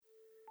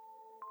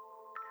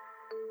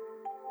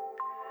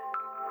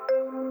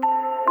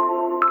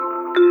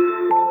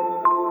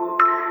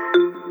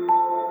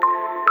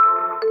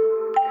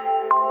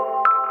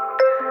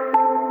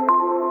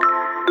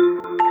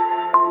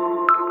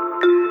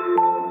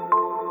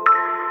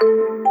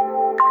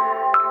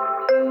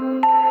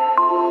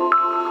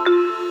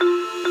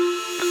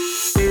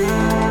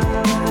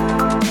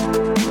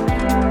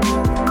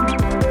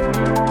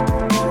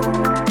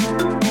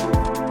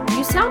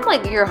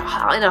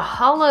you're in a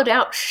hollowed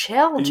out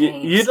shell,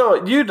 James. You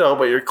don't,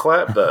 but your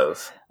clap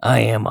does. I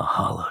am a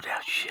hollowed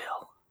out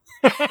shell.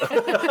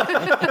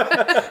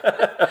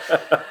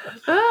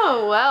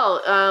 Oh,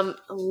 well,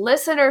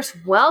 listeners,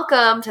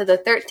 welcome to the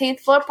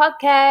 13th Floor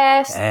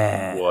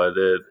Podcast. What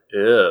it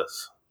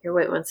is. Here,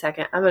 wait 1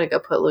 second. I'm going to go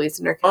put Louise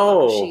in her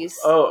camera.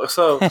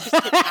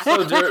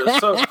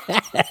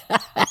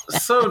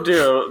 So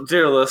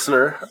dear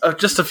listener,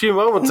 just a few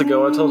moments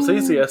ago I told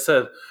Cece, I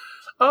said,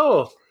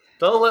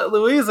 don't let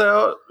Louise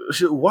out.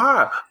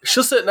 Why?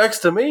 She'll sit next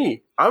to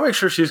me. I'll make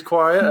sure she's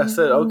quiet. I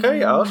said,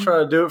 okay, I was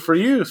trying to do it for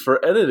you,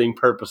 for editing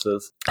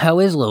purposes. How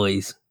is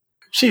Louise?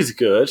 She's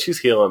good. She's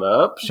healing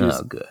up.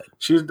 She's good.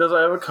 She doesn't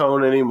have a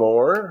cone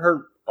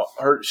anymore.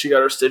 She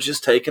got her stitches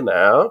taken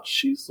out.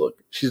 She's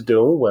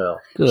doing well.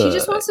 Good. She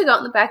just wants to go out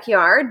in the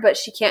backyard, but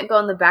she can't go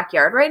in the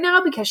backyard right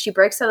now because she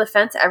breaks out the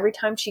fence every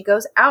time she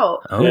goes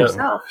out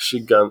herself. She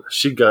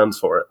guns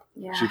for it.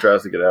 Yeah. She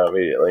tries to get out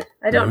immediately.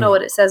 I don't know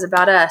what it says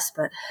about us,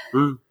 but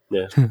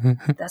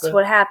that's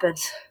what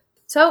happens.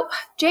 So,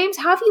 James,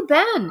 how have you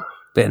been?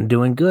 Been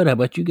doing good. How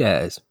about you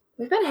guys?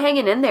 We've been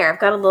hanging in there. I've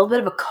got a little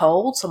bit of a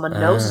cold, so my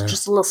nose is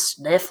just a little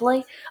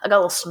sniffly. I got a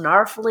little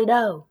snarfly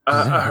though.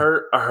 I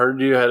heard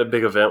you had a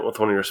big event with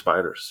one of your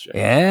spiders, James.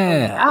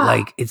 Yeah,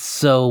 like it's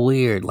so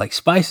weird. Like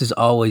Spice has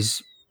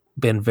always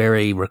been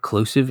very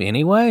reclusive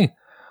anyway,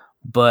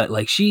 but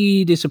like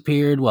she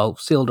disappeared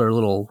sealed her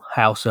little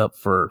house up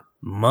for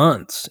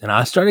months, and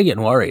I started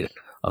getting worried.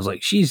 I was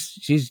like,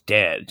 she's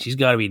dead. She's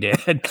got to be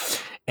dead.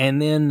 And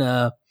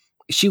then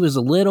she was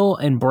little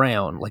and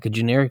brown, like a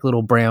generic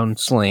little brown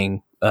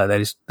sling.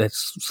 That's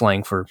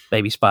slang for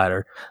baby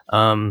spider.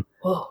 And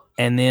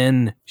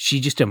then she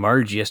just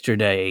emerged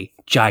yesterday,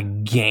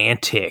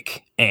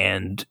 gigantic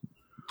and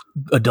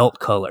adult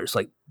colors,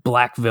 like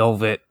black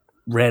velvet,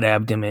 red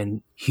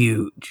abdomen,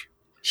 huge.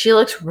 She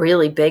looks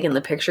really big in the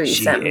picture you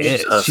sent me.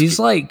 She's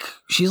like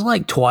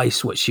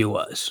twice what she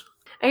was.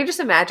 I can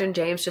just imagine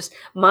James just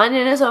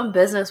minding his own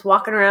business,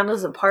 walking around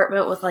his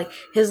apartment with like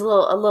a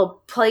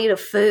little plate of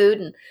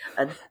food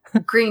and a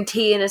green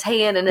tea in his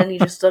hand, and then he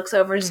just looks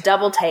over his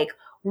double take.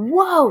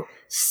 Whoa,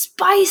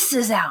 Spice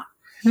is out.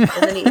 And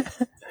then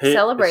he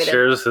celebrated.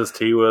 Shares his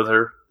tea with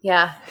her.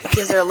 Yeah,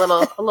 gives her a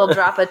little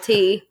drop of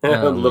tea.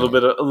 A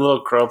little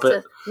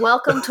crumpet.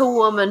 Welcome to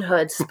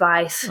womanhood,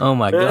 Spice. Oh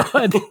my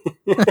God.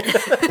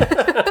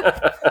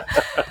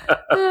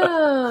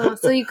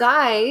 So you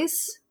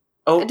guys,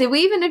 did we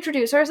even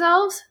introduce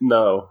ourselves?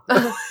 No.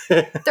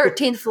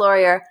 13th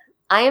floor.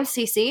 I am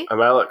Cece. I'm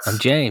Alex. I'm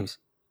James.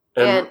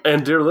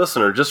 And dear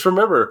listener, just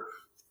remember,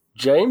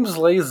 James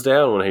lays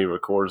down when he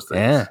records things.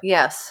 Yeah.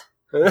 Yes.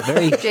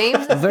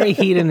 James is very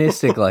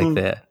hedonistic like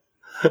that.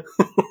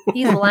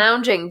 He's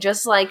lounging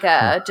just like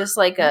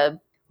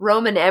a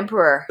Roman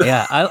emperor.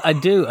 Yeah, I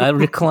do. I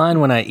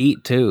recline when I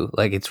eat too.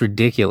 Like it's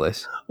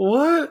ridiculous.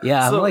 What?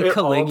 Yeah, I'm like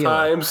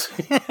Caligula.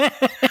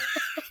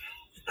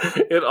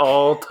 At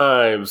all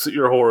times,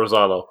 you're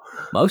horizontal.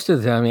 Most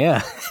of the time,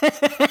 yeah.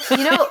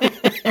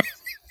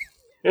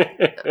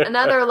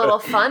 Another little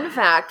fun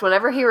fact,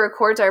 whenever he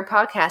records our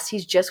podcast,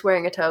 he's just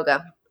wearing a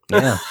toga.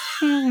 Yeah.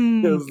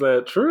 Is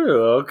that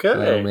true? Okay.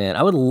 Oh, man.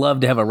 I would love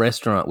to have a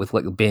restaurant with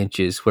like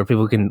benches where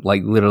people can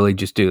like literally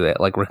just do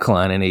that, like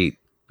recline and eat.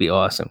 Be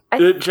awesome.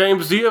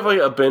 James, do you have like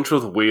a bench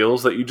with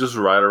wheels that you just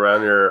ride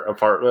around your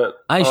apartment?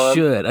 I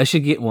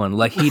should get one,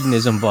 like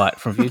Hedonism Bot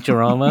from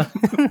Futurama.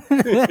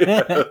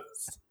 Yes.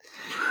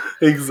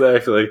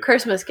 Exactly.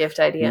 Christmas gift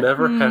idea.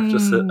 Never have to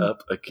sit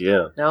up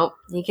again. Nope.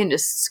 He can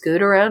just scoot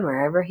around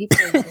wherever he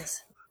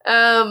pleases.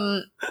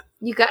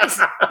 You guys,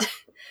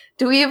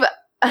 do we have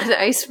an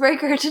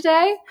icebreaker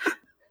today?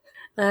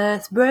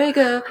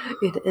 Icebreaker.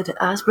 It's an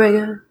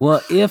icebreaker.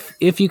 Well,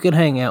 if you could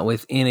hang out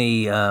with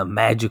any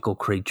magical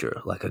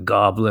creature, like a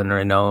goblin or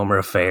a gnome or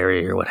a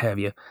fairy or what have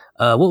you,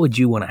 what would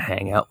you want to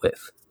hang out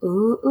with?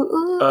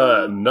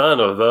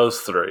 None of those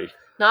three.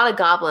 Not a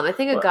goblin. I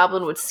think a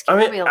goblin would scare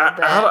me a little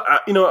bit.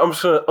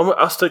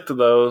 I'll stick to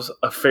those.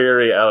 A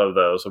fairy out of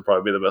those would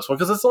probably be the best one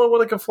because it's the only one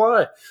that can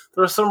fly.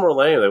 The rest of them are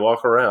lame. They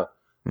walk around.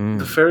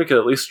 The fairy could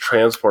at least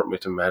transport me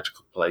to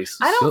magical places.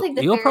 I don't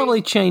think you'll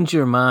probably change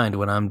your mind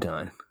when I'm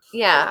done.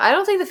 Yeah, I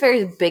don't think the fairy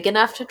is big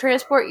enough to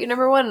transport you,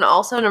 number one. And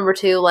also, number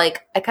two,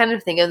 like, I kind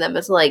of think of them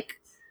as, like,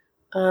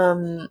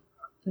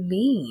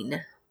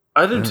 mean.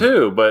 I do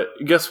too, but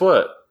guess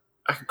what?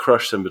 I could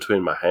crush them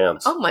between my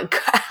hands. Oh my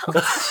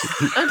God.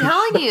 I'm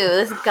telling you,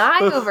 this guy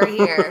over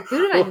here. Who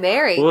did I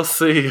marry? We'll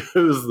see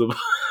who's the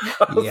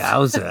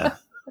Yowza.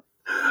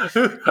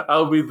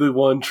 I'll be the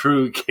one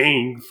true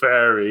king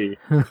fairy.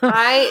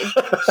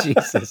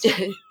 Jesus.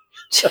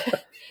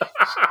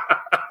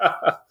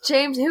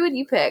 James, who would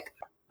you pick?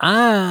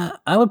 I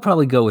would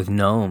probably go with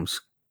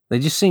gnomes. They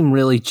just seem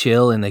really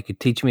chill, and they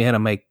could teach me how to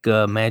make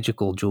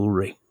magical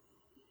jewelry.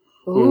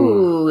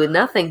 Ooh,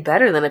 nothing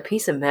better than a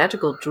piece of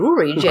magical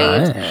jewelry,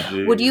 James.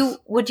 Right. Would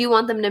you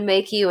want them to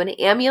make you an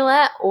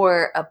amulet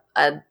or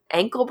a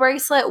ankle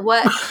bracelet?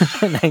 What?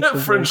 A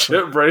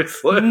friendship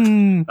bracelet.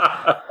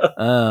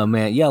 Oh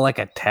man, yeah, like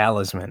a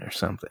talisman or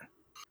something.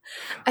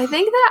 I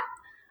think that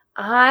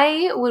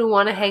I would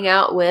want to hang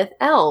out with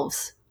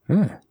elves.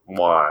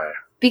 Why?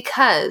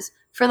 Because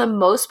for the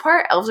most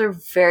part, elves are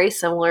very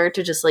similar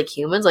to just like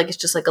humans. Like it's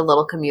just like a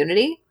little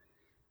community.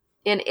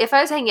 And if I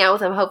was hanging out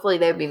with them, hopefully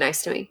they would be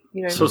nice to me.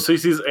 You know what I So mean?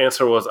 Cece's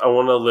answer was, I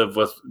want to live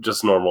with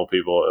just normal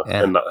people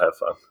and not have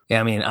fun.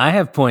 Yeah, I mean, I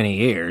have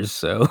pointy ears,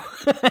 so.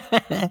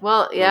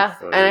 Well, yeah.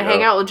 There And I you hang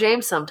go. out with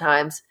James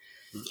sometimes.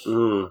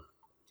 Okay.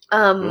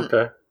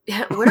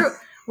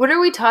 What are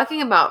we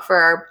talking about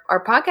for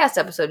our podcast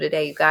episode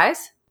today, you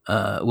guys?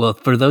 Well,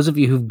 for those of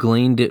you who've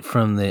gleaned it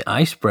from the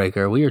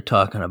icebreaker, we are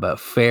talking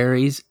about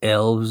fairies,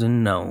 elves,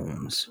 and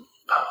gnomes.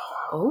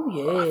 Oh,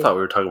 yeah. I thought we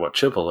were talking about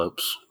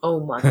chipolopes. Oh,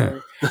 my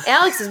God.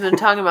 Alex has been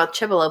talking about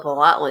Chippelope a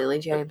lot lately,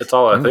 James. It's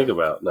all I think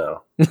about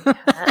now.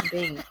 That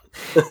being...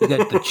 You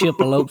got the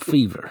chippelope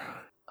fever.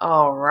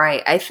 All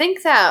right. I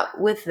think that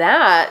with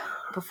that,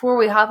 before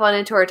we hop on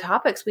into our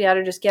topics, we ought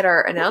to just get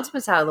our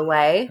announcements out of the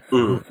way.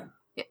 Nope.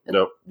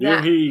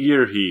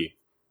 Year he.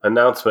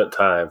 Announcement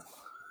time.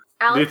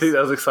 Alex, Do you think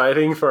that was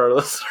exciting for our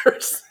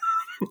listeners?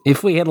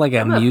 If we had like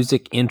a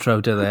music intro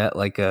to that,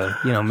 like a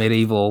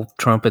medieval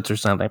trumpets or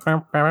something.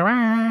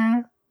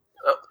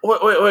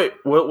 Wait.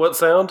 What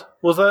sound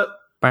was that?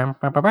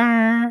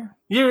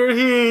 Year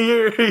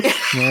he.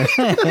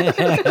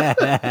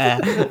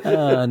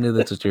 Oh, I knew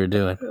that's what you were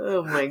doing.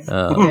 Oh, my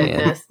Oh,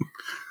 goodness.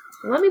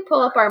 Let me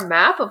pull up our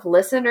map of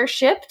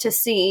listenership to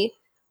see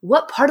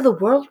what part of the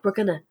world we're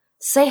going to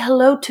say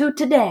hello to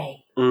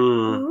today.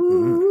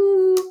 Ooh.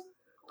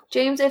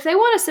 James, if they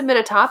want to submit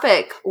a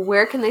topic,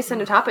 where can they send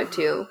a topic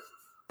to?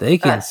 They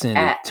can send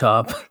a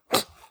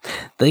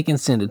They can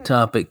send a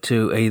topic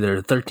to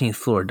either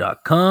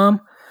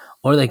 13thfloor.com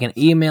or they can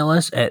email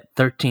us at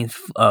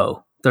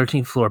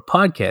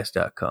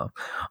 13thfloorpodcast.com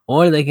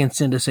or they can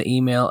send us an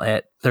email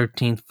at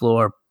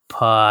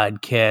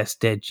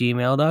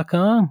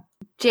 13thfloorpodcast@gmail.com.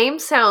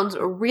 James sounds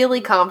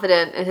really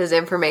confident in his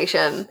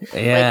information.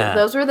 Yeah. Like,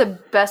 those were the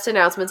best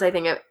announcements I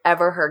think I've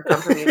ever heard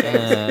come from you,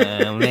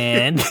 James. Oh,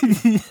 man.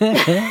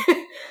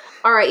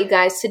 All right, you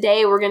guys.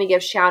 Today we're going to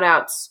give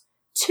shout-outs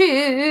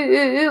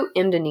to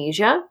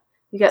Indonesia.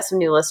 We got some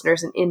new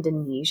listeners in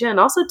Indonesia and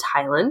also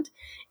Thailand.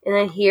 And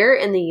then here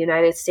in the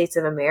United States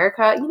of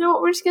America, you know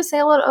what? We're just going to say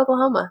hello to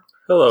Oklahoma.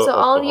 Hello, So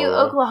all of you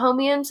Oklahoma.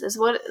 Oklahomians is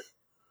what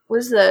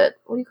do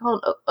you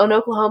call an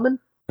Oklahoman?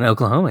 In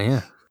Oklahoma,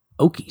 yeah.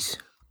 Okies.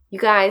 You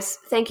guys,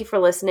 thank you for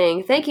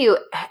listening. Thank you,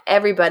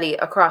 everybody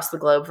across the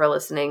globe, for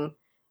listening.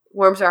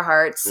 Warms our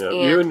hearts. Yeah, and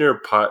you and your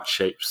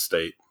pot-shaped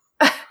state.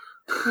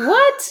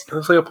 what? It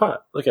looks like a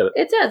pot. Look at it.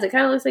 It does. It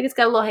kind of looks like it's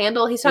got a little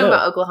handle. He's talking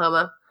about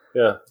Oklahoma.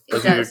 Yeah. It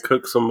Like you does.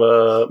 could cook some,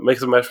 make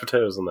some mashed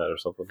potatoes in that or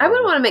something. I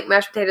wouldn't want to make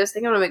mashed potatoes. I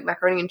think I want to make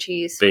macaroni and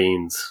cheese.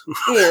 Beans.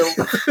 Ew.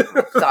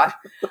 God.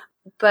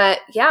 But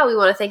yeah, we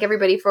want to thank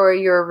everybody for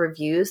your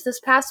reviews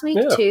this past week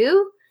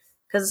too,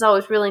 because it's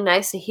always really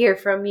nice to hear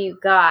from you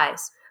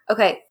guys.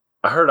 Okay.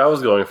 I heard I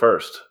was going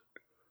first.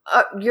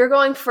 You're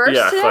going first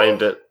Yeah, today? I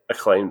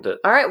claimed it.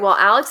 All right. Well,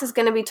 Alex is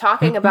going to be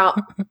talking about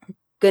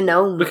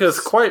gnomes. Because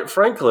quite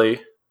frankly,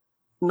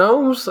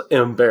 gnomes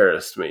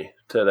embarrassed me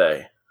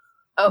today.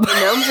 Oh,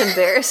 gnomes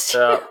embarrassed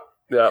you?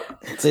 Yeah.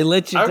 They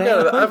let you I've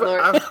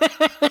down.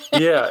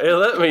 Yeah, it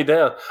let me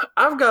down.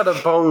 I've got a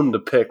bone to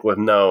pick with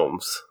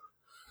gnomes.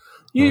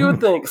 You would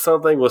think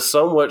something with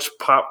so much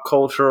pop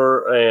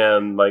culture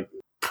and like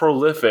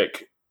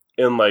prolific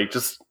in like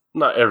just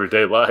not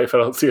everyday life. I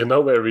don't see a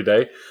gnome every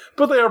day,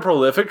 but they are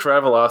prolific.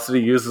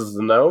 Travelocity uses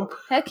the gnome.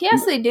 Heck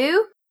yes, they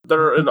do.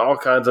 They're in all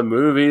kinds of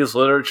movies,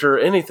 literature,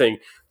 anything.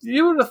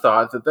 You would have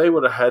thought that they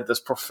would have had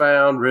this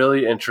profound,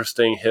 really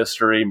interesting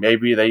history.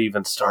 Maybe they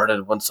even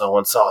started when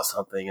someone saw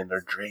something in their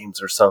dreams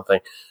or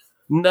something.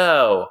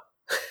 No.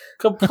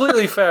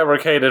 Completely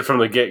fabricated from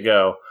the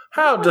get-go.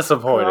 How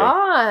disappointing.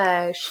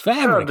 Gosh. How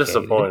Fabricated.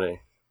 disappointing.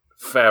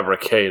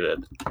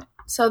 Fabricated.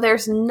 So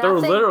there's They're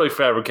nothing. literally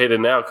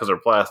fabricated now because they're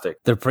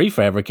plastic. They're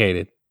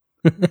prefabricated.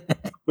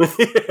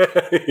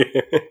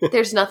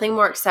 There's nothing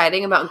more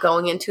exciting about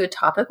going into a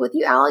topic with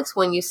you, Alex,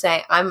 when you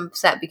say, I'm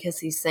upset because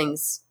these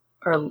things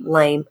are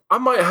lame. I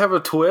might have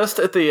a twist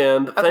at the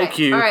end. Okay, Thank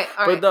you. all right.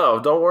 But no,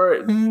 don't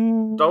worry.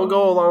 Don't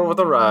go along with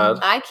the ride.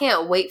 I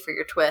can't wait for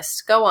your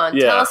twist. Go on.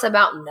 Yeah. Tell us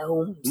about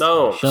gnomes.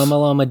 No.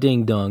 Shamalama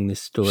ding dong,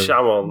 this story.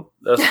 Shaman.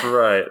 That's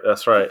right.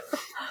 That's right.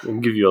 I'll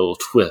give you a little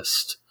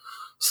twist.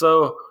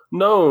 So,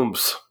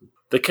 gnomes.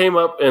 They came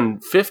up in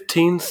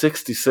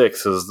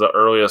 1566 as the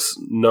earliest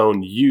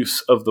known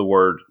use of the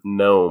word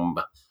gnome.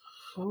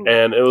 Ooh.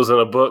 And it was in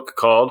a book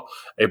called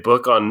A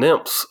Book on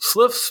Nymphs,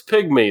 Sylphs,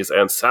 Pygmies,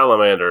 and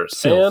Salamanders.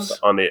 Sylphs. And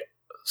on the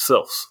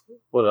Sylphs.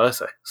 What did I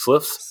say?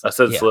 Sylphs? I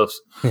said Yeah.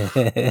 Sylphs.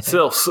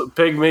 Sylphs,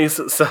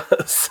 Pygmies,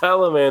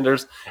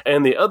 Salamanders,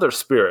 and the Other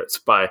Spirits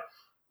by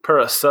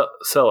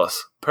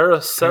Paracelsus.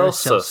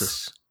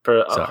 Paracelsus.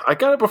 Sorry. I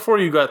got it before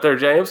you got there,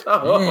 James.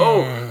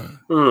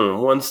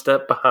 One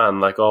step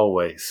behind, like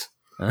always.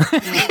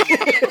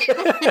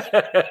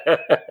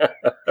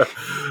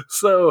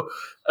 So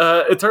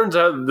it turns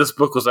out that this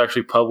book was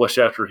actually published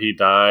after he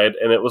died,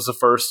 and it was the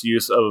first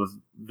use of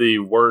the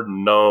word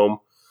gnome.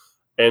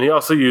 And he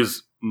also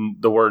used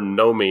the word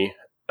gnomi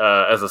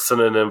as a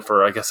synonym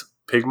for, I guess,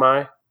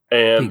 pygmy.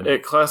 And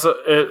it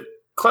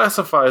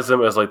classifies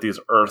them as like these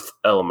earth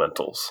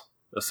elementals,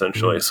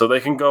 essentially. So they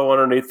can go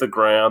underneath the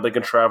ground. They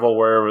can travel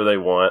wherever they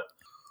want.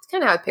 It's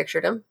kind of how I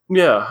pictured them.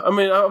 Yeah. I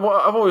mean, I've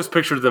always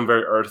pictured them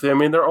very earthy. I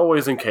mean, they're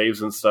always in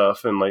caves and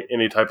stuff and like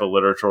any type of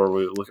literature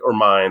or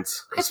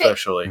mines,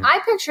 especially. I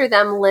picture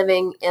them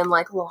living in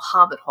like little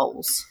hobbit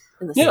holes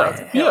in the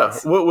sides of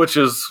hills. Yeah, which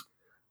is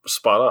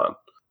spot on.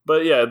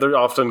 But yeah, they're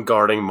often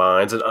guarding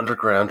mines and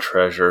underground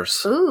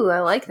treasures. Ooh, I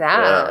like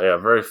that. Yeah,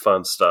 very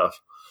fun stuff.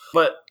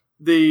 But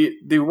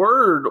the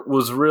word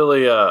was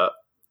really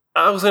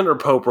Alexander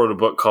Pope wrote a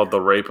book called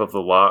The Rape of the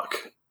Lock,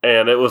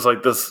 and it was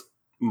like this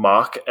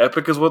mock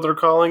epic is what they're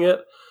calling it,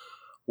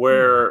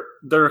 where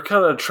they're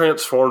kind of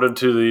transformed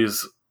into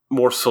these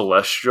more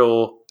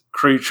celestial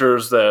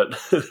creatures that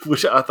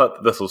which I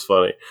thought this was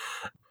funny.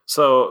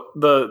 So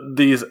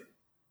these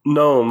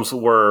gnomes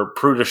were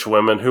prudish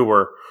women who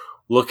were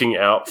looking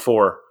out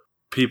for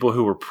people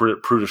who were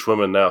prudish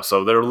women now.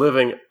 So they're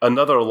living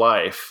another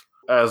life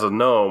as a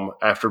gnome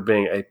after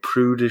being a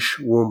prudish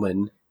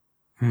woman.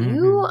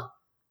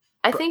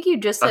 I think you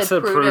just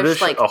said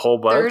prudish like a whole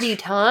bunch. 30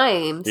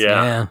 times.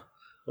 Yeah.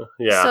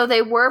 So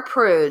they were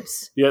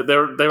prudes. Yeah, they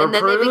were and prudes. And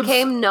then they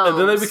became gnomes. And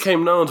then they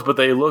became gnomes, but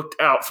they looked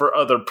out for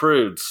other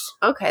prudes.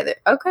 Okay.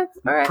 Okay.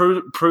 All right.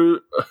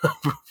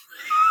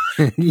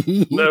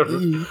 No,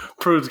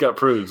 prudes got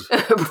prudes.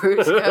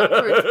 Prudes got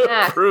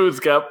prudes. Prudes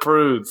got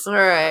prudes. All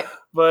right.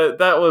 But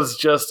that was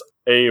just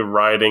a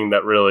writing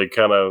that really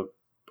kind of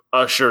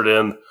ushered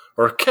in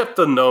or kept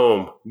the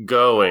gnome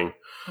going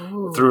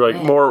through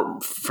like more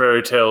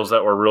fairy tales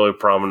that were really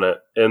prominent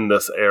in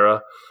this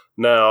era.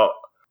 Now,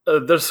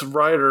 this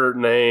writer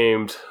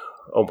named,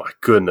 oh my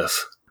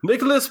goodness,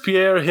 Nicolas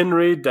Pierre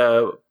Henry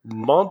de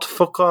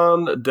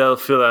Montfaucon de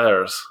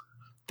Villers.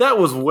 That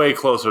was way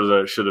closer than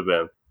it should have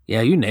been.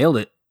 Yeah, you nailed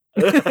it.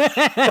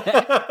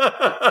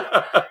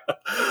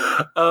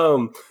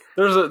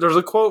 There's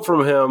a quote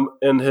from him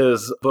in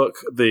his book,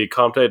 The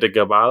Comte de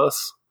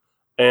Gabalis,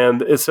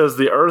 and it says,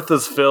 "The earth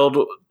is filled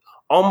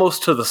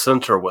almost to the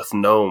center with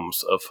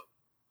gnomes of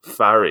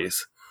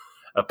Faeries,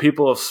 a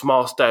people of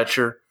small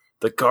stature,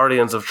 the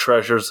guardians of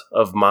treasures,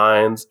 of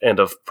mines, and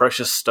of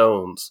precious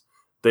stones.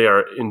 They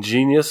are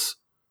ingenious,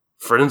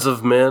 friends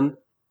of men,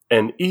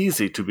 and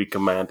easy to be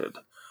commanded."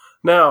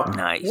 Now,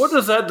 What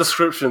does that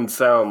description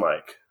sound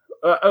like?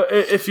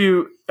 If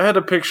you had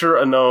to picture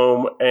a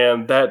gnome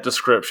and that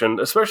description,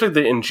 especially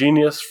the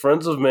ingenious,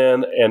 friends of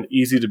men, and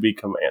easy to be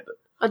commanded.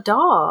 A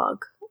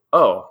dog.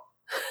 Oh,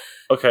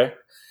 okay.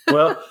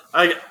 Well,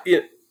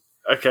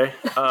 okay.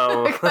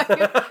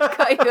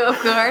 Caught you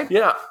off guard.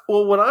 Yeah.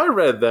 Well, when I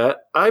read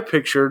that, I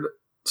pictured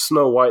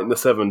Snow White and the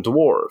Seven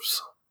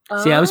Dwarves.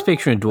 See, I was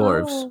picturing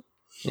dwarves.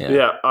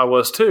 Yeah, I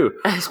was too.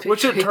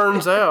 Which it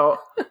turns out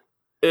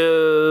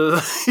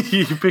is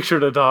you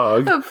pictured a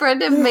dog. A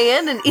friend of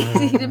man and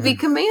easy to be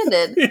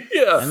commanded.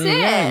 Yeah. I mean,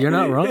 yeah, you're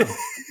not wrong.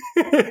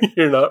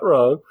 You're not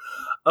wrong.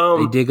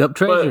 They dig up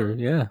treasure,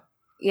 yeah.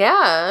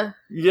 Yeah.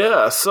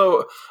 Yeah,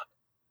 so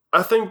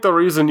I think the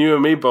reason you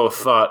and me both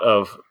thought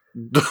of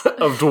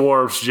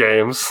dwarves,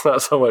 James,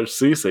 not so much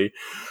Cece,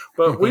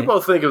 but we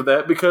both think of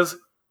that because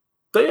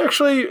they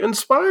actually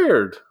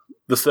inspired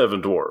the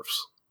Seven Dwarves.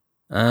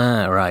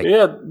 Ah, right.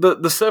 Yeah,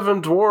 the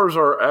Seven Dwarves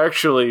are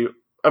actually,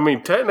 I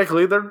mean,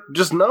 technically, they're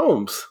just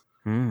gnomes.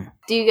 Do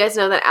you guys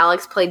know that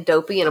Alex played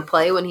Dopey in a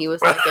play when he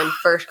was like in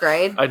first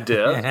grade? I did.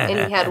 And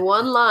he had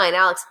one line.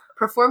 Alex,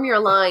 perform your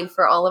line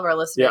for all of our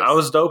listeners. Yeah, I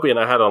was Dopey and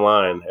I had a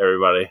line,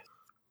 everybody.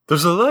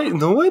 There's a light in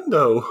the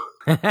window.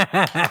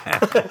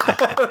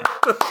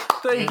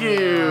 Thank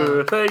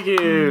you.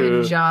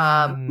 Good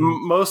job.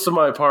 Most of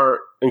my part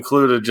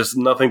included just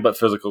nothing but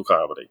physical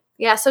comedy.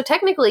 Yeah, so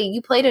technically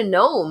you played a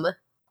gnome.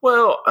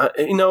 Well,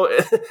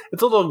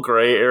 it's a little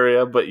gray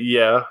area, but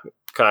yeah,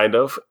 kind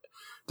of.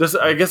 Just,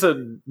 I guess it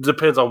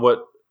depends on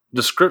what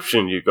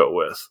description you go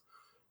with.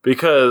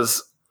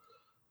 Because,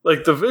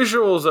 like, the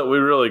visuals that we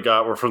really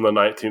got were from the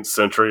 19th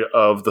century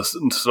of the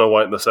Snow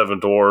White and the Seven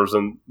Dwarfs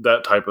and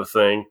that type of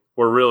thing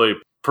were really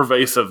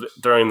pervasive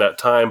during that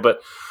time.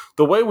 But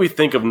the way we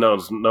think of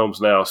gnomes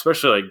now,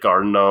 especially like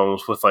garden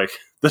gnomes with like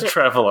the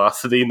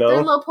Travelocity gnome.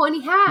 Their little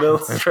pointy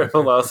hats. The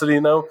Travelocity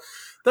gnome.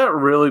 That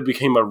really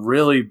became a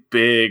really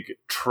big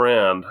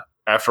trend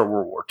after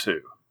World War II.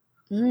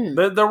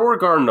 There were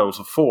garden gnomes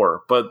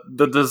before, but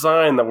the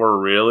design that we're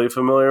really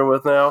familiar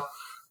with now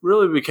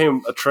really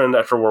became a trend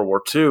after World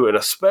War II, and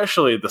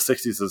especially the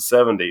 60s and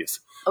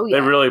 70s. Oh, yeah.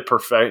 They really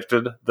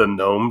perfected the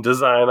gnome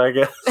design, I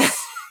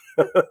guess.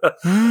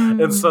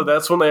 And so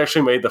that's when they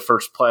actually made the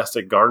first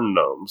plastic garden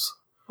gnomes.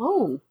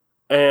 Oh.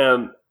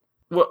 And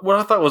what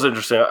I thought was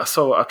interesting,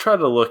 so I tried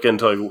to look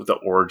into like the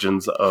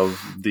origins of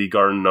the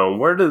garden gnome.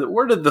 Where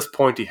did this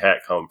pointy hat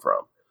come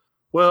from?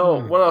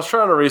 Well, when I was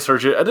trying to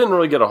research it, I didn't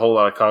really get a whole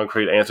lot of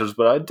concrete answers,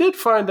 but I did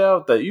find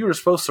out that you were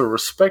supposed to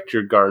respect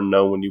your garden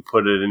gnome when you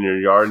put it in your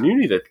yard, and you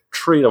need to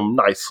treat them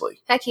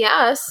nicely. Heck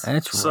yes.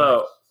 That's right.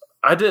 So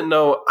I didn't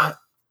know.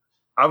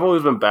 I've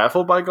always been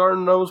baffled by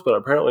garden gnomes, but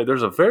apparently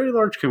there's a very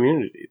large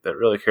community that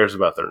really cares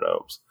about their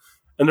gnomes.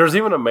 And there's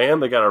even a man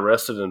that got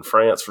arrested in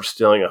France for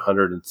stealing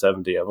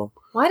 170 of them.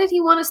 Why did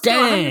he want to steal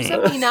Dang.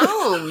 170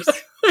 gnomes?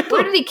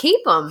 Where did he keep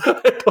them?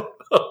 I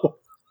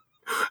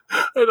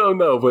don't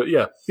know, but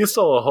yeah, he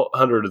stole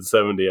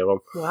 170 of them.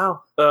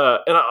 Wow.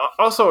 And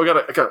I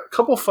got a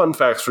couple fun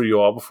facts for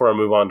you all before I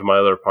move on to my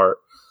other part.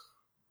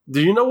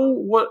 Do you know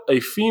what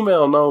a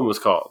female gnome is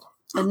called?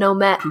 A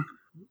nomette.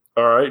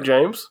 All right,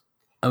 James?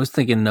 I was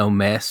thinking no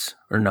mess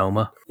or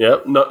Noma.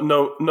 Yep,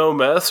 no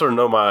mess or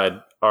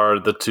nomide are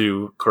the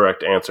two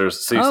correct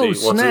answers. CC, Oh,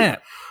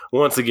 snap.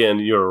 Once again,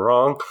 you're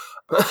wrong.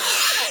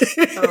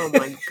 Oh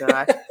my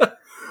gosh.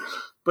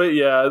 But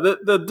yeah,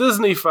 the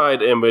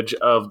Disney-fied image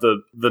of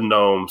the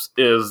gnomes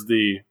is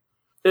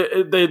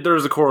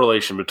there's a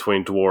correlation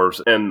between dwarves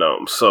and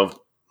gnomes.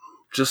 So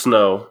just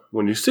know,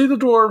 when you see the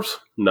dwarves,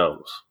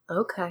 gnomes.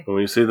 Okay.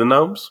 When you see the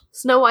gnomes?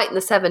 Snow White and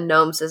the Seven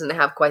Gnomes doesn't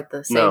have quite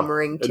the same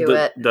ring to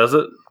it. Does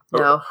it?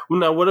 No.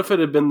 Now, what if it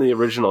had been the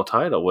original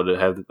title? Would it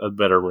have a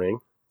better ring?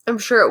 I'm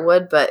sure it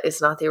would, but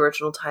it's not the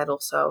original title,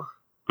 so.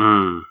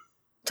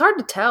 It's hard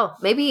to tell.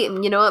 Maybe,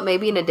 you know what,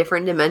 maybe in a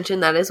different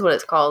dimension, that is what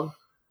it's called.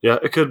 Yeah,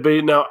 it could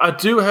be. Now, I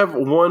do have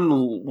one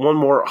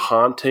more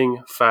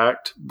haunting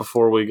fact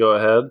before we go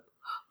ahead.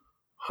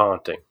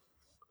 Haunting.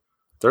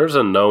 There's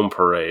a gnome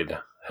parade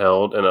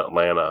held in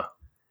Atlanta.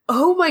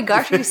 Oh my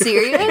gosh, are you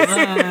serious?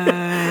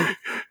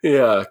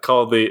 Yeah,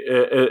 called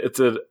it's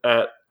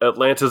at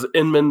Atlanta's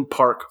Inman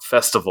Park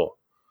Festival.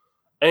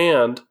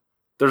 And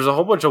there's a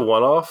whole bunch of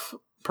one-off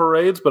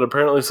parades, but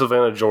apparently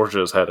Savannah, Georgia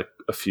has had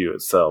a few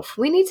itself.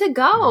 We need to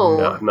go.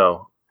 Yeah,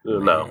 no.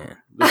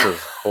 This is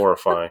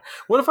horrifying.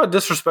 What if I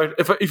disrespect?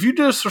 If you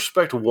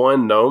disrespect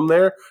one gnome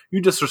there,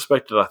 you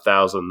disrespected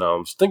 1,000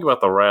 gnomes. Think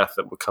about the wrath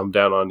that would come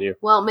down on you.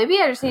 Well, maybe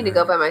I just need to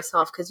go by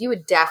myself, because you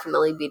would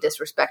definitely be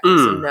disrespecting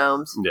some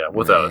gnomes. Yeah,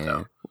 without a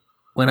doubt.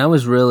 When I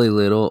was really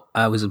little,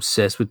 I was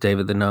obsessed with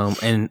David the Gnome,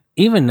 and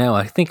even now,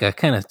 I think I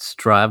kind of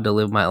strive to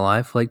live my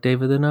life like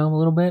David the Gnome a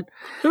little bit.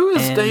 Who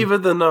is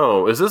David the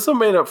Gnome? Is this a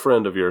made-up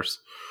friend of yours?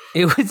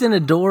 It was an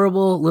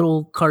adorable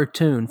little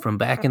cartoon from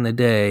back in the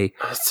day.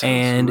 That sounds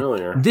and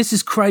familiar. This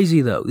is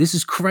crazy, though. This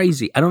is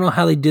crazy. I don't know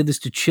how they did this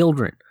to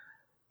children.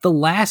 The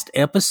last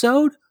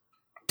episode,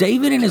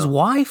 David and his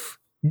wife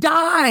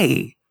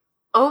die.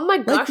 Oh my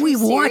gosh, Like we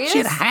watch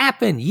it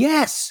happen.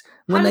 Yes.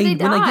 When they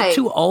get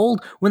too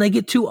old,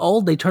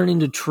 they turn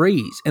into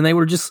trees. And they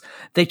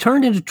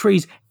turned into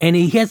trees, and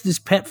he has this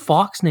pet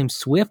fox named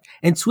Swift,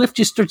 and Swift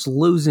just starts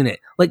losing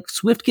it. Like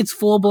Swift gets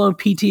full-blown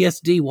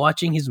PTSD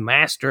watching his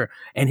master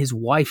and his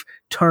wife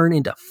turn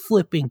into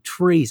flipping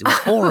trees. It was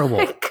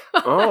horrible.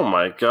 Oh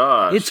my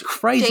gosh. It's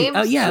crazy.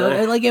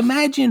 James? Like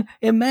imagine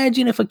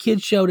if a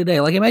kid's show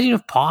today, like imagine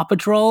if Paw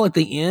Patrol at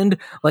the end,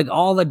 like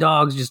all the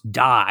dogs just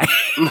die.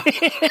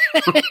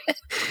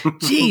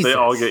 Jesus. They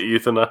all get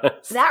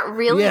euthanized. That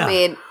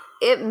really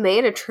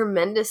made a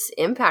tremendous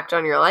impact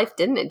on your life,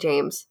 didn't it,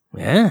 James?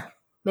 Yeah.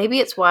 Maybe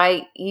it's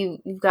why you've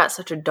got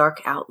such a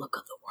dark outlook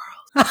of the world.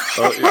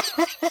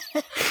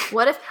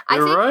 What if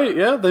You're right.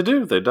 Yeah, they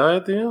do. They die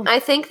at the end. I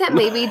think that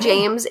maybe,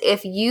 James,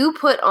 if you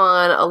put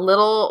on a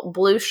little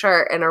blue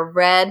shirt and a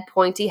red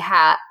pointy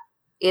hat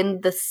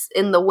in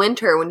the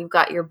winter when you've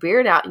got your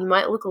beard out, you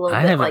might look a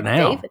little bit like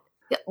David.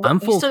 Yeah, I'm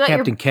full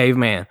Captain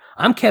Caveman.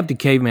 I'm Captain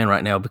Caveman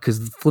right now because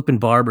the flipping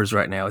barbers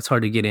right now, it's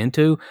hard to get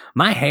into.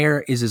 My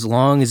hair is as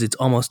long as it's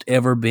almost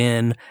ever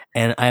been,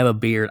 and I have a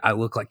beard. I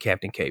look like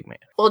Captain Caveman.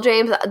 Well,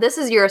 James, this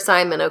is your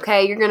assignment,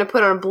 okay? You're going to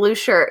put on a blue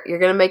shirt. You're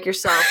going to make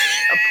yourself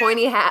a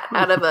pointy hat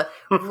out of a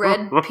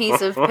red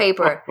piece of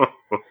paper,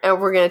 and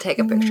we're going to take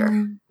a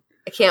picture.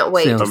 I can't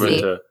wait to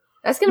see.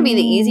 That's going to be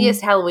the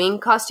easiest Halloween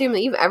costume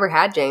that you've ever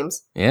had,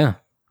 James. Yeah,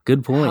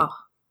 good point.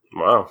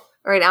 Wow.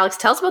 All right, Alex,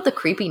 tell us about the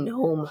creepy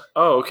gnome.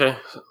 Oh, okay.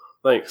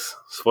 Thanks.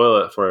 Spoil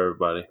it for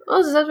everybody. Oh,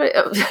 is that right?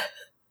 Oh.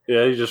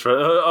 Yeah, you just read.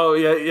 Oh,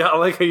 yeah. I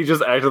like how you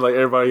just acted like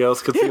everybody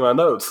else could see my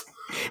notes.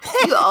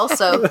 You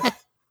also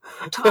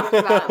talked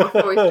about it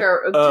before we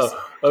start. Just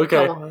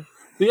okay. go on.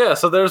 Yeah,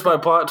 so there's my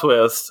plot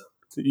twist.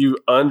 You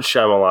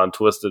un-Shyamalan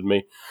twisted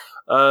me.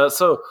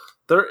 So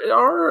there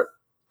are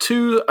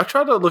two. I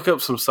tried to look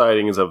up some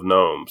sightings of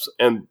gnomes,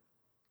 and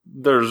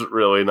there's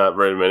really not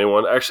very many.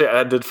 Actually,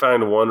 I did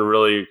find one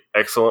really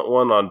excellent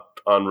one on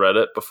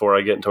Reddit before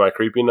I get into my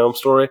creepy gnome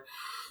story.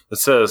 It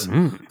says,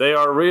 They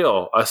are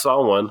real. I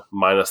saw one,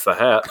 minus the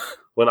hat,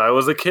 when I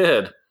was a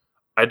kid.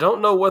 I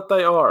don't know what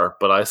they are,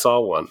 but I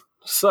saw one.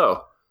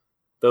 So,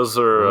 those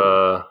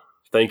are,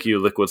 thank you,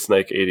 Liquid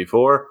Snake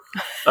 84.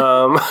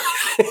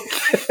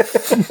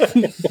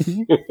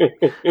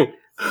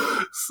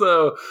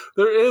 So,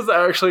 there is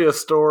actually a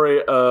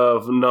story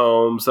of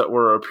gnomes that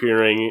were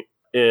appearing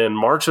in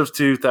March of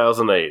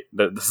 2008.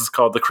 This is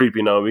called the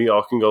Creepy Gnome.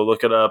 Y'all can go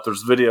look it up.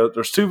 There's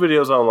 2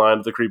 videos online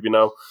of the Creepy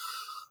Gnome.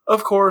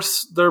 Of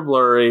course, they're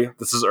blurry.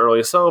 This is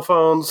early cell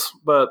phones,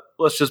 but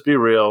let's just be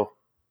real.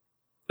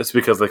 It's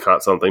because they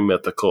caught something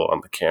mythical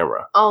on the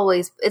camera.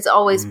 It's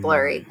always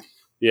blurry.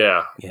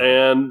 Yeah.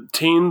 And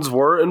teens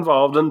were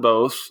involved in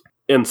both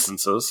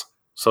instances,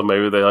 so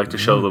maybe they like to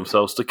show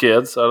themselves to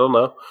kids. I don't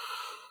know.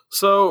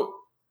 So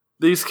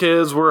these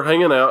kids were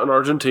hanging out in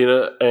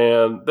Argentina,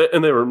 and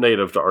they were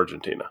native to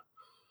Argentina.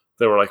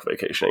 They were like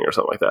vacationing or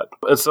something like that.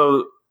 And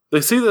so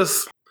they see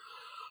this.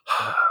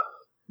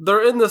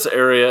 They're in this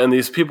area, and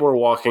these people are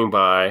walking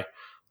by.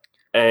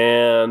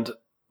 And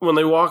when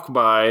they walk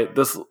by,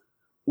 this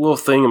little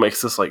thing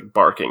makes this like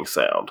barking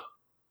sound.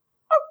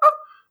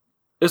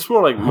 It's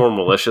more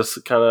malicious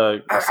kind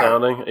of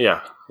sounding.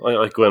 Yeah,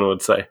 like Gwen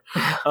would say.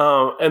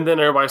 And then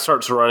everybody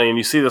starts running, and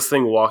you see this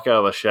thing walk out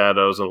of the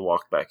shadows and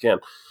walk back in.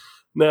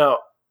 Now,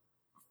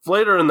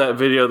 later in that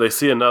video, they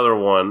see another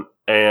one,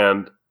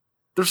 and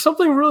there's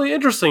something really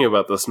interesting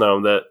about this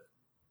gnome that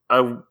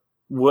I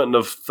wouldn't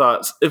have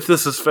thought. If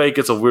this is fake,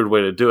 it's a weird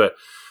way to do it.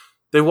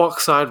 They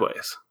walk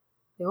sideways.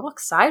 They walk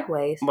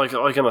sideways? Like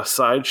in a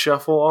side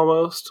shuffle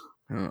almost.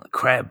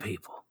 Crab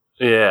people.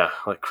 Yeah,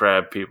 like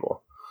crab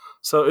people.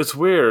 So it's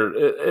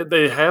weird.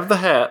 They have the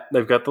hat.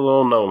 They've got the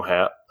little gnome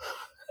hat.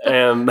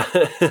 And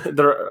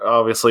they're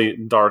obviously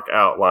dark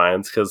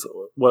outlines because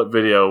what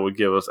video would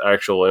give us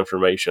actual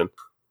information?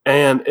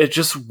 And it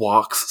just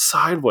walks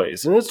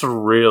sideways. And it's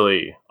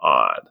really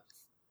odd.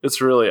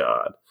 It's really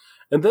odd.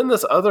 And then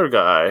this other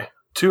guy,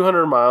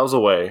 200 miles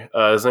away,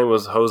 his name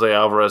was Jose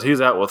Alvarez.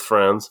 He's out with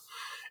friends.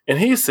 And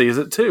he sees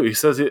it too. He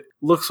says it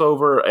looks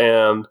over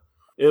and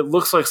it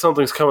looks like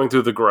something's coming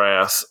through the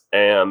grass.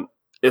 And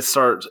they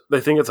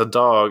think it's a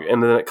dog.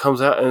 And then it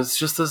comes out and it's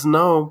just this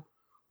gnome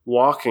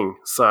walking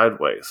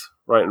sideways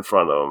right in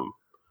front of him.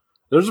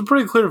 There's a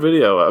pretty clear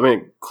video. I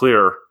mean,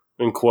 clear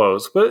in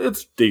quotes, but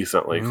it's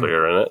decently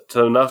clear in it.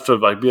 So enough to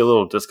like be a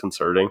little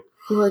disconcerting.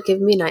 Will it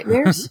give me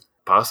nightmares?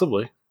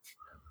 Possibly.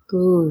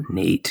 Ooh.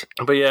 Neat.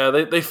 But yeah,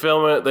 they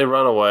film it. They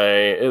run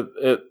away.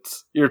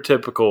 It's your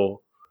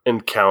typical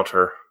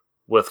encounter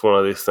with one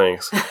of these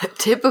things.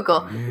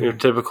 Typical. Your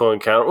typical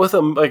encounter with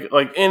them, like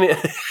any.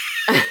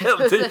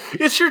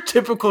 It's your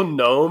typical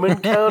gnome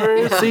encounter,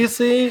 Yeah.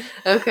 CC.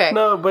 Okay.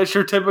 No, but it's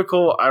your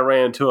typical I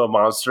ran into a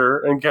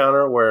monster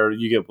encounter where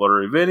you get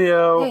blurry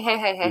video.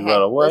 Hey.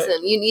 Run away. Listen,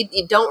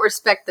 you don't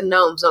respect the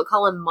gnomes. Don't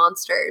call them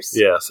monsters.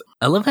 Yes.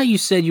 I love how you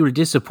said you were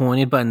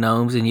disappointed by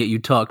gnomes, and yet you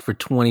talked for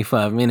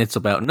 25 minutes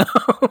about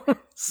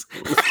gnomes.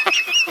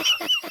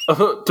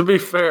 To be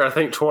fair, I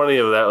think 20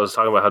 of that was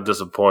talking about how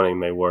disappointing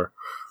they were.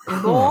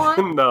 Go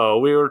on. No,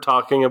 we were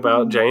talking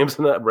about James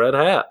and that red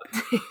hat.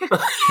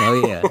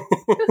 Oh, yeah.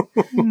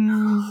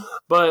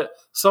 But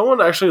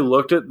someone actually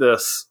looked at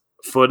this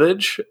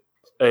footage,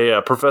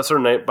 a professor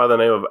by the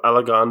name of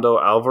Alejandro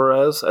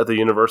Alvarez at the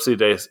University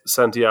de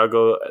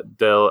Santiago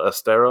del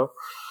Estero,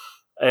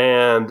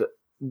 and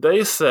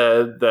they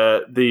said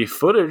that the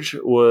footage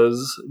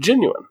was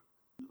genuine.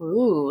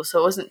 Ooh, so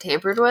it wasn't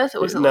tampered with? It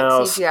wasn't Now,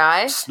 like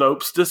CGI?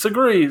 Snopes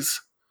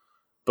disagrees,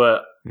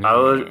 but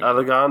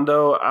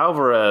Alejandro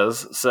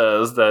Alvarez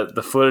says that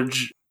the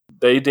footage,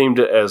 they deemed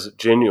it as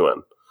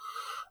genuine.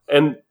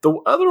 And the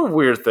other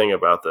weird thing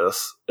about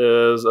this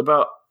is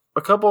about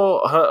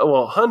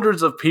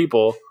hundreds of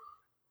people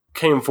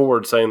came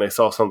forward saying they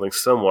saw something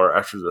similar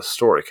after this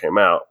story came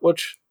out,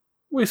 which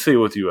we see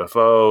with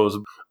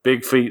UFOs,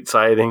 big feet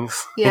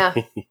sightings. Yeah.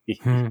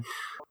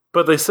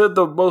 But they said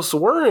the most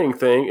worrying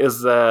thing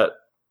is that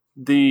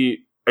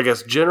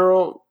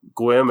General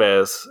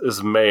Güemes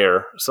is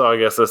mayor. So I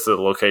guess that's the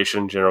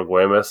location, General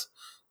Güemes.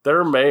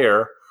 Their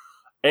mayor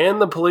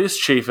and the police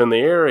chief in the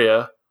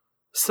area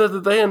said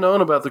that they had known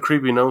about the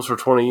creepy gnomes for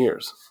 20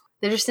 years.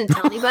 They just didn't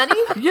tell anybody?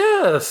 What?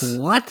 Yes.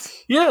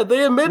 Yeah,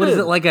 they admitted. What is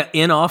it, like an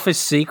in-office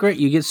secret?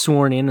 You get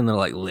sworn in and they're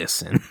like,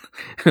 listen,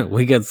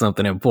 we got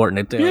something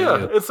important to tell you.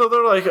 Yeah, and so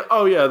they're like,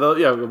 oh yeah,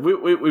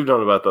 we've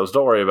known about those.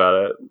 Don't worry about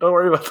it. Don't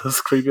worry about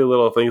those creepy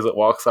little things that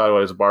walk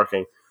sideways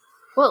barking.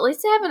 Well, at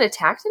least they haven't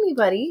attacked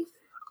anybody.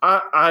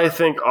 I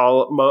think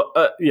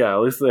at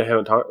least they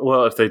haven't talked.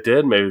 Well, if they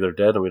did, maybe they're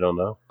dead and we don't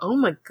know. Oh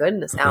my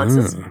goodness, Alex,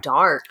 it's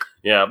dark.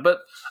 Yeah, but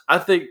I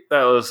think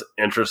that was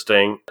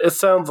interesting. It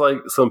sounds like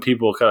some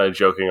people kind of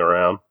joking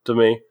around to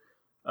me.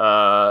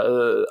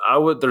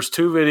 There's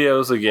two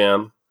videos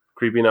again,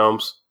 creepy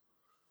gnomes.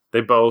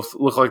 They both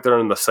look like they're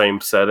in the same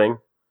setting.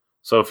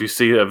 So if you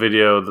see a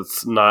video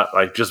that's not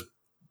like just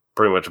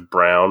pretty much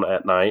brown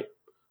at night,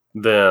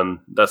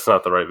 then that's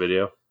not the right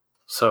video.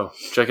 So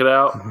check it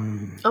out.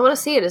 I want to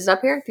see it. Is it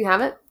up here? Do you have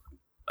it?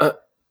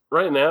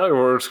 Right now,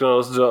 we're just going to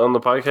listen to it on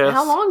the podcast.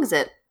 How long is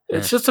it?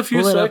 It's just a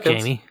few Pull it seconds.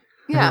 up, Jamie.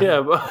 Yeah.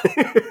 Yeah. But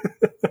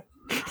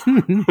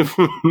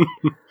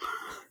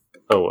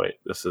oh wait,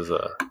 this is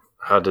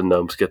how did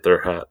gnomes get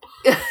their hat?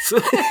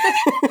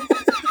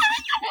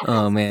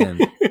 Oh man.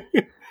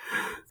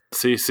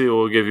 CC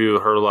will give you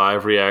her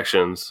live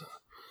reactions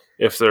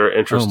if they're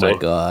interesting. Oh my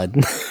god.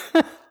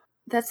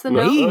 That's the Oh,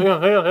 gnome.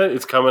 yeah,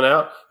 it's coming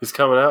out. He's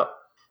coming out.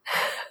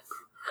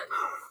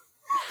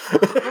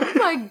 Oh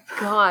my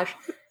gosh.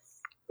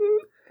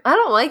 I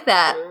don't like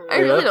that. I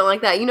really don't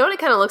like that. You know what it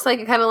kind of looks like?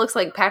 It kind of looks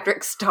like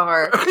Patrick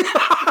Star.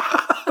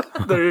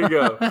 There you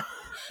go.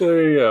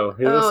 There you go.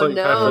 He looks like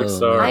Patrick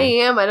Star. I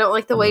am. I don't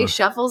like the way he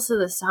shuffles to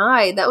the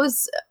side. That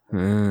was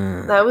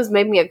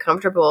made me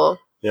uncomfortable.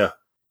 Yeah.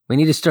 We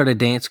need to start a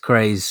dance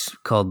craze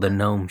called the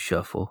Gnome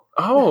Shuffle.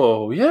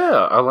 Oh,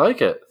 yeah. I like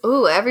it.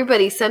 Ooh,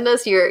 everybody send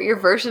us your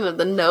version of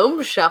the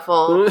gnome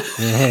shuffle.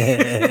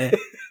 Okay.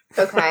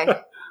 All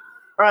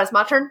right, it's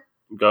my turn.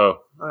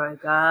 Go. All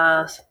right,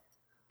 guys.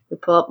 Let me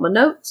pull up my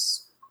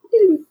notes.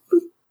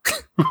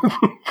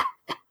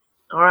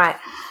 All right.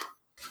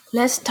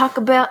 Let's talk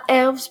about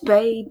elves,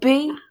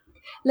 baby.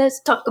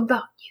 Let's talk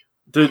about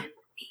Dude.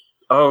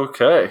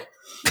 Okay.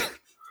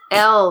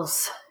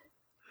 elves.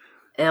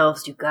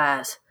 Elves, you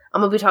guys. I'm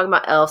going to be talking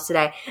about elves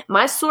today.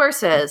 My source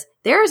says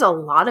there is a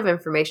lot of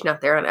information out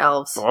there on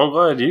elves. Well, I'm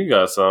glad you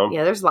got some.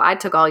 Yeah, I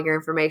took all your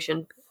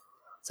information.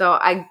 So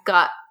I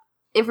got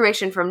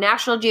information from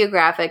National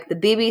Geographic, the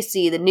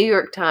BBC, the New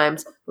York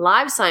Times,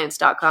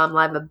 LiveScience.com,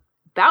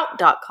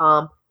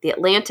 LiveAbout.com, The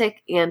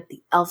Atlantic, and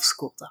the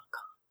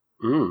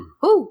ElfSchool.com.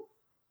 Ooh.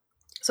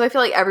 So I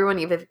feel like everyone,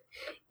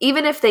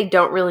 even if they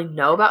don't really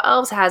know about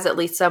elves, has at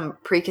least some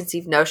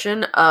preconceived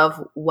notion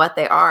of what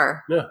they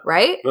are. Yeah.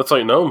 Right? That's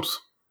like gnomes.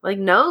 Like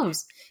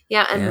gnomes.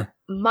 Yeah, and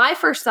my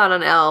first thought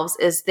on elves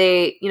is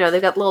they've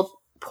got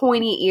little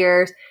pointy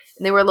ears,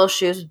 and they wear little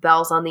shoes with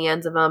bells on the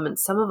ends of them, and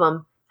some of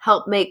them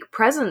help make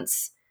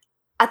presents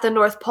at the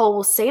North Pole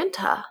with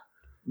Santa.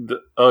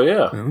 Oh,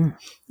 yeah. Mm.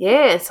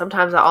 Yeah,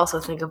 sometimes I also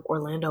think of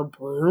Orlando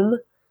Bloom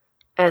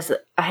as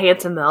a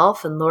handsome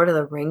elf in Lord of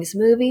the Rings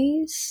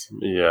movies.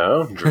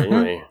 Yeah,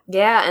 dreamy.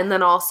 Yeah, and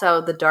then also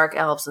the dark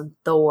elves in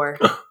Thor.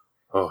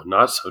 Oh,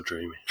 not so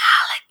dreamy.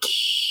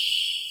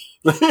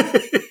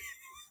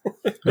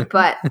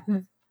 But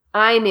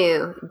I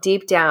knew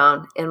deep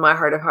down in my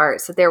heart of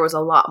hearts that there was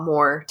a lot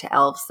more to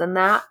elves than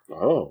that.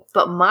 Oh.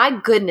 But my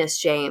goodness,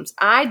 James,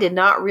 I did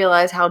not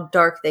realize how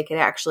dark they could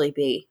actually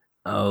be.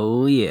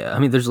 Oh, yeah. I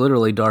mean, there's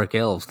literally dark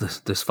elves,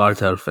 this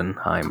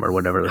Svartalfenheim or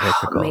whatever the heck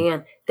they're Oh, called.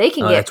 man. They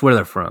can get... That's where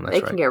they're from. That's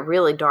they right. can get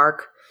really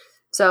dark.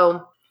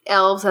 So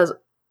elves have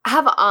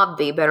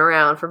obviously been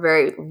around for a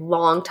very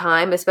long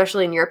time,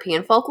 especially in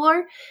European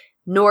folklore.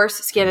 Norse,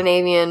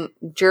 Scandinavian,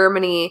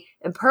 Germany,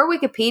 and per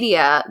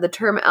Wikipedia, the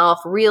term elf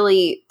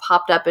really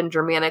popped up in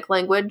Germanic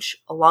language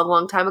a long,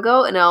 long time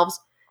ago, and elves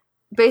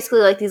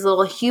basically like these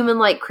little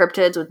human-like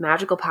cryptids with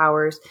magical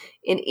powers.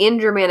 And in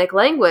Germanic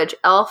language,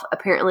 elf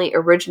apparently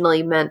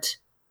originally meant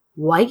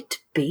white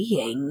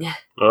being.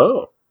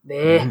 Oh.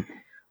 And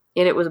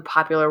it was a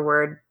popular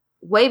word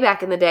way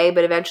back in the day,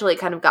 but eventually it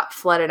kind of got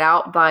flooded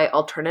out by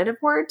alternative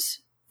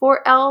words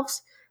for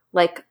elves,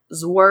 like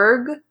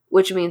Zwerg,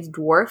 which means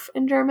dwarf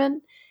in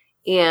German,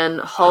 and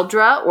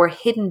Huldra, or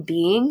hidden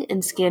being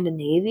in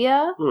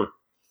Scandinavia.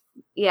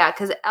 Yeah,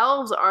 because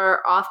elves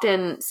are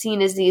often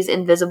seen as these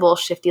invisible,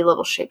 shifty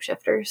little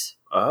shapeshifters.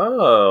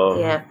 Oh.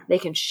 Yeah, they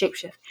can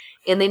shapeshift.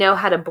 And they know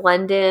how to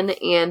blend in,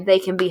 and they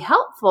can be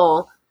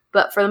helpful,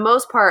 but for the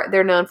most part,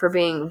 they're known for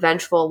being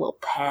vengeful little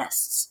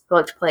pests who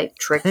like to play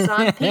tricks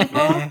on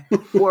people,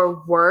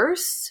 or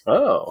worse,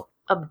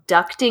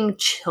 abducting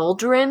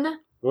children.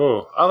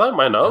 Oh, I like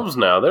my gnomes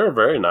now. They're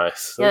very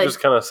nice. They just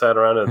kind of sat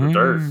around in the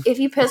dirt. If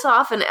you piss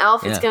off an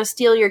elf, it's going to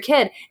steal your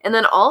kid. And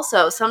then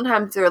also,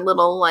 sometimes they're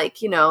little,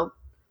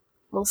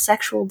 little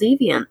sexual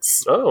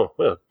deviants. Oh,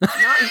 well.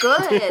 Not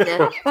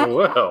good.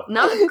 Well.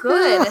 Not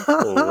good.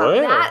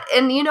 Well.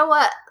 And you know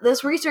what?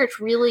 This research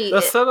really...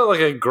 That sounded like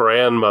a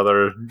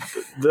grandmother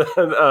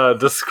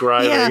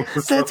describing. Yeah,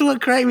 that's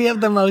what cracked me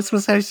up the most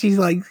was how she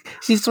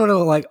sort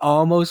of like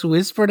almost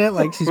whispered it,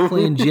 like she's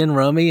playing gin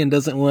rummy and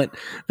doesn't want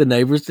the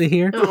neighbors to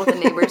hear. I don't want the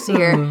neighbors to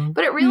hear.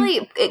 But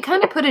it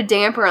kind of put a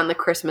damper on the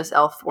Christmas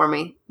elf for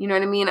me. You know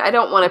what I mean? I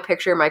don't want to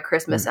picture my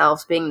Christmas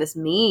elves being this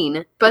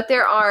mean. But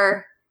there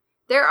are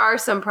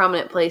some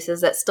prominent places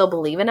that still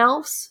believe in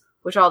elves,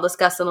 which I'll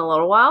discuss in a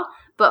little while.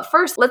 But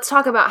first, let's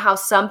talk about how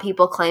some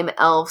people claim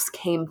elves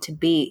came to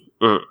be.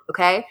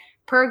 Okay?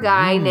 Per a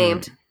guy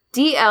named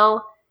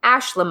D.L.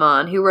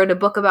 Ashliman, who wrote a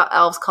book about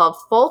elves called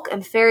Folk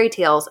and Fairy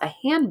Tales, a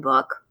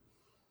Handbook,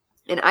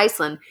 in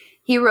Iceland.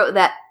 He wrote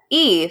that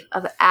Eve,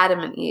 of Adam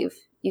and Eve,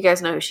 you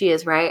guys know who she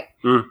is, right?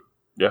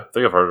 Yeah, I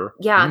think I've heard her.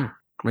 Yeah.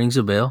 Rings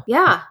a bell.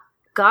 Yeah.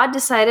 God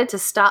decided to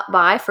stop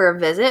by for a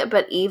visit,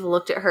 but Eve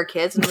looked at her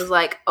kids and was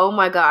like, oh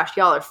my gosh,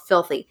 y'all are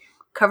filthy,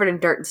 covered in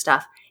dirt and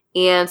stuff.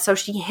 And so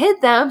she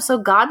hid them so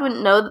God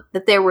wouldn't know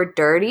that they were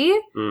dirty.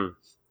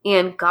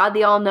 And God,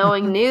 the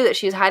all-knowing, knew that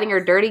she was hiding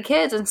her dirty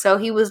kids. And so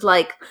he was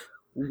like,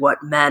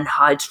 what man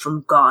hides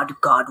from God,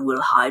 God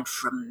will hide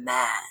from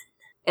man.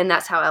 And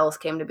that's how elves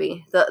came to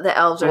be. The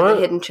elves are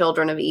the hidden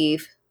children of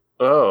Eve.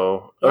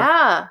 Oh.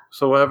 Yeah.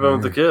 So what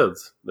happened with the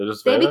kids? They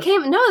just vanished?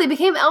 They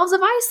became elves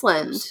of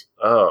Iceland.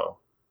 Oh.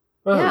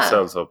 That doesn't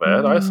sound so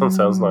bad. Iceland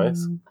sounds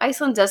nice.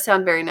 Iceland does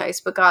sound very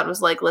nice, but God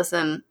was like,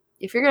 listen,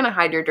 if you're going to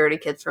hide your dirty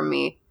kids from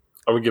me,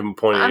 I'm going to give them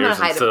pointy ears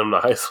and send them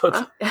to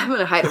Iceland. I'm going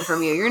to hide them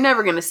from you. You're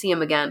never going to see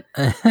them again.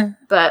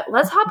 But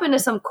let's hop into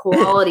some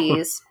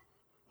qualities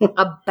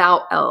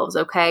about elves,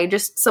 okay?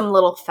 Just some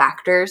little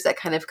factors that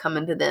kind of come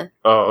into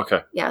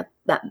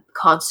that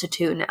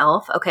constitute an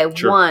elf. Okay,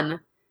 sure. 1,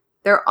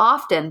 they're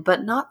often,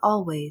 but not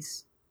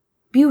always,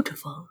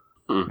 beautiful.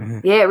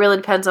 Yeah, it really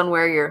depends on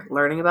where you're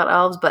learning about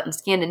elves. But in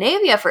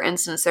Scandinavia, for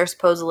instance, they're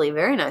supposedly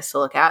very nice to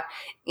look at.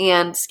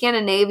 And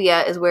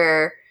Scandinavia is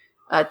where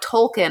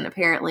Tolkien,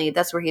 apparently,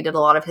 that's where he did a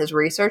lot of his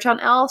research on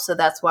elves. So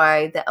that's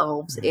why the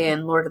elves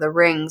in Lord of the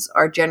Rings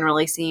are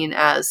generally seen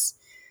as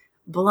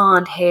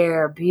blonde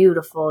hair,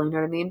 beautiful. You know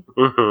what I mean?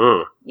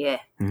 Mm-hmm. Yeah,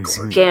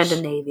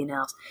 Scandinavian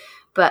elves.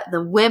 But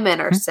the women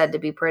are said to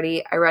be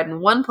pretty. I read in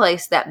one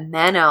place that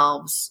men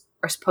elves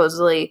are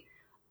supposedly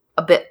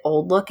a bit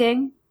old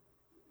looking,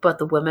 but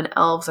the women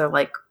elves are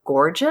like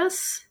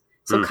gorgeous.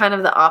 So kind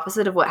of the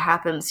opposite of what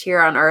happens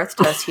here on Earth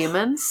to us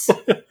humans.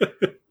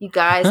 You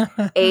guys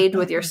age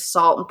with your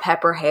salt and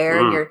pepper hair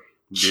and your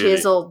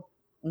chiseled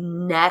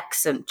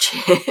necks and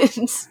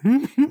chins.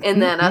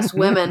 And then us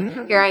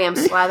women, here I am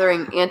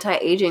slathering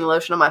anti-aging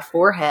lotion on my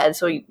forehead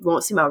so you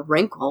won't see my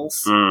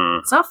wrinkles.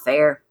 It's not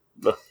fair.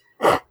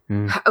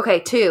 Okay,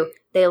 2.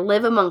 They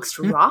live amongst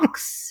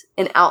rocks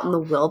and out in the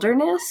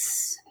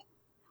wilderness.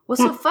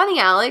 What's so funny,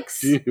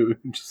 Alex? Dude.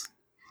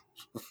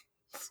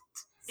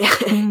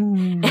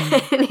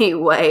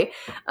 Anyway,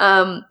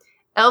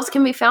 elves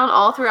can be found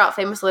all throughout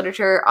famous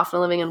literature,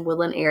 often living in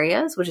woodland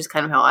areas, which is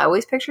kind of how I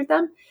always pictured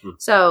them.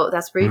 So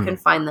that's where you can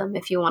find them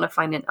if you want to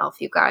find an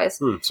elf, you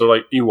guys. So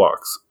like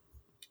Ewoks.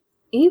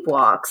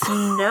 Ewoks?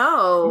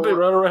 No. They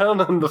run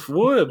around in the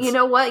woods. You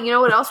know what? You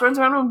know what else runs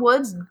around in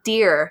woods?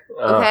 Deer.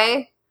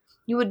 Okay?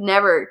 You would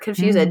never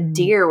confuse a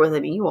deer with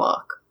an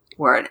Ewok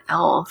or an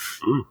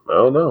elf. I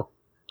don't know.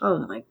 Oh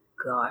my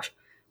gosh.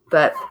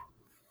 But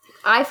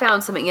I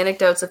found some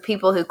anecdotes of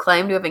people who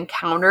claim to have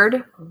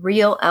encountered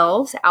real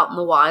elves out in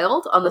the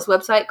wild on this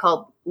website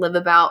called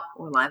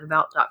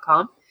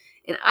liveabout.com.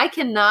 And I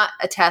cannot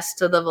attest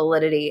to the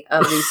validity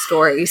of these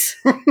stories.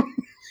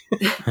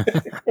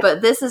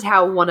 But this is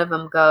how one of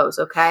them goes,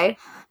 okay?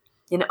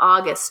 In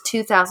August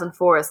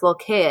 2004, this little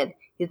kid,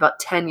 he's about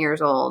 10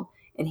 years old,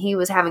 and he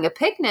was having a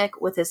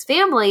picnic with his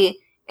family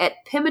at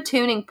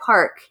Pymatuning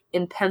Park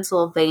in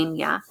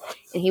Pennsylvania.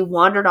 And he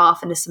wandered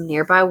off into some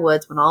nearby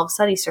woods when all of a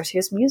sudden he starts to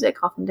hear some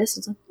music off in the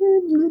distance. Like,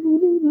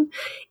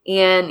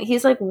 and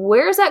he's like,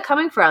 where is that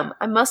coming from?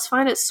 I must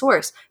find its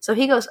source. So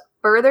he goes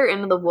further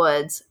into the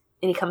woods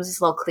and he comes to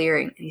this little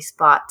clearing and he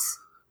spots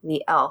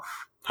the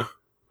elf.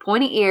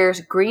 Pointy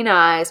ears, green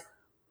eyes,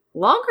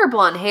 longer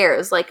blonde hair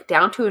is like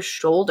down to his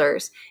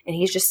shoulders. And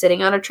he's just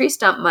sitting on a tree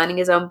stump minding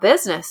his own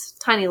business.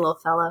 Tiny little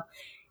fellow.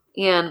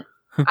 And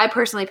I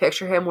personally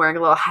picture him wearing a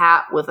little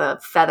hat with a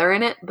feather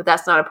in it, but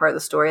that's not a part of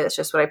the story. That's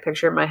just what I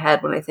picture in my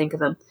head when I think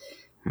of him.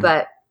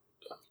 But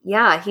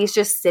yeah, he's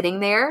just sitting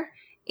there.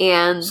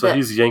 And so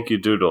he's Yankee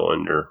Doodle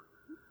in your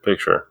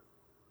picture.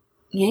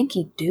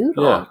 Yankee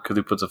Doodle? Yeah, because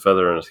he puts a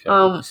feather in his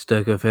cap.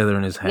 Stuck a feather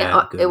in his hat.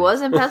 Yeah, it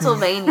was in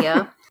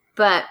Pennsylvania.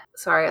 But,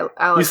 sorry,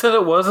 Alex. You said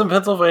it was in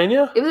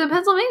Pennsylvania? It was in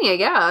Pennsylvania,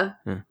 yeah.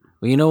 Well,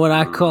 you know what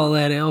I call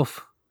that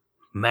elf?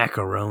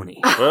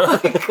 Macaroni.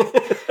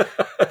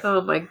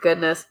 Oh my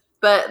goodness.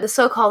 But the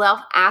so-called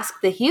elf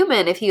asked the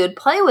human if he would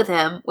play with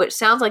him, which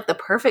sounds like the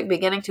perfect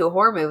beginning to a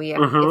horror movie, if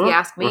you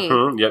ask me.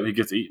 Yep, he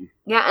gets eaten.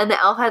 Yeah, and the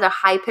elf had a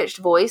high-pitched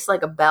voice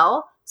like a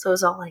bell, so it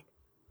was all like,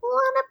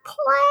 wanna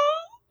play?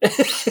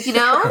 You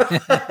know?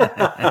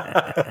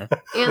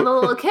 And the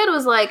little kid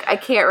was like, I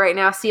can't right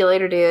now, see you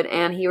later, dude.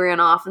 And he ran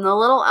off. And the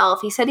little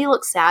elf, he said he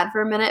looked sad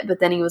for a minute,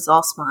 but then he was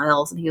all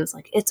smiles, and he was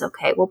like, it's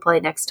okay, we'll play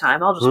next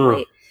time, I'll just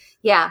wait.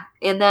 Yeah,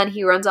 and then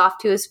he runs off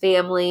to his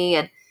family,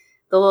 and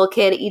the little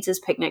kid eats his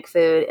picnic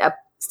food, a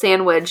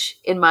sandwich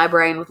in my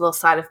brain with a little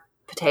side of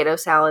potato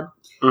salad.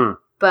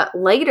 But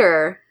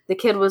later, the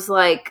kid was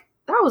like,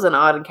 that was an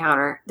odd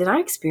encounter. Did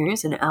I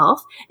experience an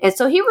elf? And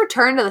so he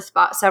returned to the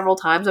spot several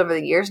times over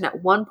the years, and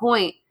at one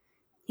point,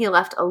 he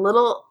left a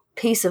little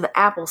piece of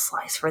apple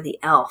slice for the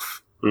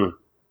elf.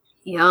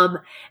 Yum.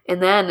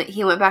 And then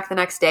he went back the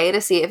next day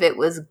to see if it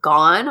was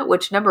gone,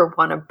 which number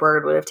one, a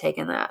bird would have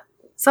taken that.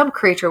 Some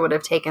creature would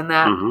have taken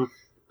that.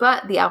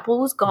 But the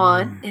apple was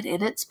gone, and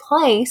in its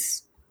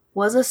place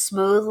was a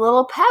smooth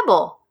little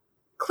pebble.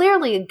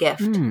 Clearly a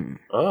gift.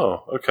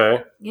 Oh,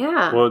 okay.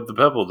 Yeah. What did the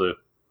pebble do?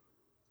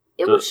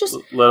 It was just,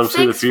 let him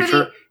see the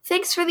future?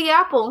 Thanks for the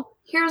apple.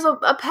 Here's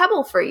a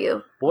pebble for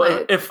you.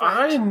 Well, if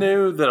I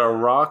knew that a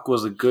rock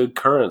was a good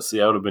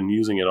currency, I would have been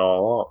using it all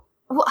along.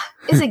 Well,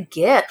 it's a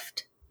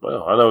gift.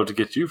 Well, I know what to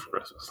get you for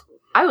Christmas.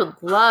 I would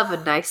love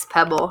a nice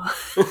pebble.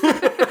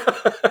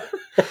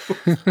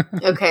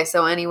 Okay,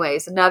 so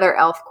anyways, another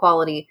elf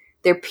quality.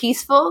 They're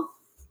peaceful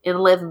and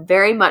live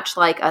very much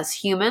like us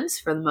humans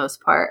for the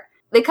most part.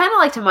 They kind of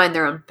like to mind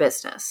their own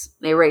business.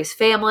 They raise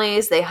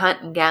families, they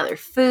hunt and gather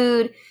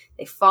food,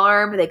 they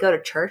farm, they go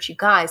to church. You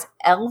guys,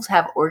 elves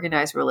have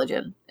organized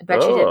religion. I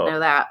bet you didn't know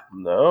that.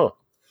 No.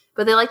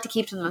 But they like to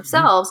keep to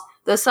themselves,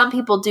 though some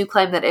people do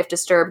claim that if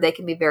disturbed, they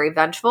can be very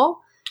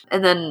vengeful.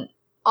 And then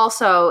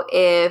also,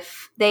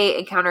 if they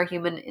encounter a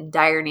human in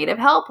dire need of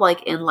help,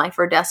 like in life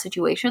or death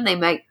situation, they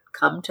might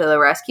come to the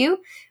rescue.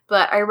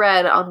 But I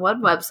read on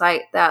one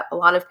website that a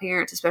lot of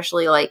parents,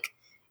 especially like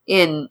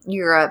in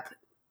Europe,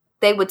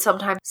 they would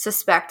sometimes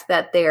suspect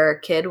that their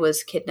kid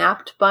was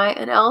kidnapped by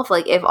an elf.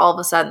 Like if all of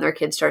a sudden their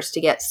kid starts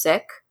to get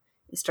sick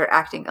they start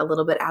acting a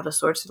little bit out of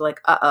sorts. They're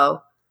like,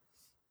 uh-oh,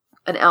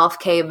 an elf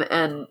came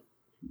and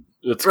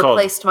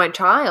replaced my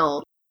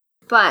child.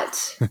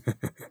 But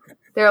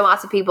there are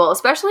lots of people,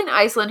 especially in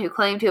Iceland, who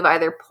claim to have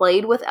either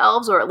played with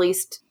elves or at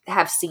least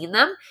have seen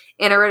them.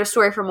 And I read a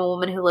story from a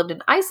woman who lived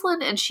in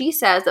Iceland, and she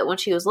says that when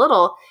she was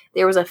little,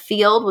 there was a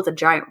field with a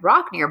giant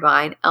rock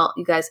nearby. And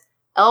you guys,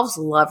 elves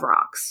love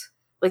rocks.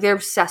 Like, they're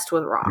obsessed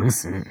with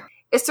rocks.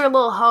 It's their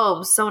little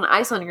homes. So in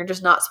Iceland, you're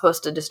just not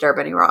supposed to disturb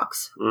any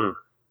rocks.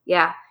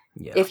 Yeah.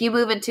 If you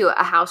move into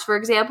a house, for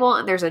example,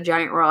 and there's a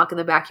giant rock in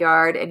the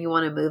backyard and you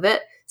want to move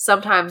it,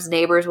 sometimes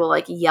neighbors will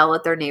like yell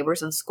at their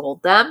neighbors and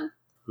scold them.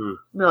 And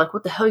they're like,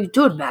 what the hell are you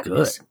doing,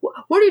 Magnus?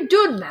 What are you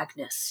doing,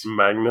 Magnus?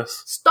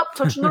 Magnus? Stop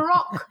touching the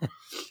rock.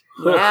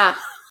 Yeah.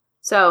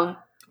 So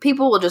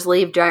people will just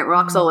leave giant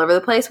rocks all over the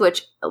place,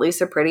 which at least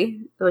they're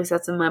pretty. At least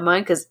that's in my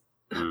mind, because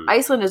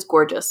Iceland is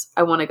gorgeous.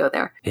 I want to go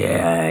there.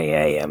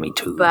 Yeah, me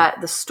too.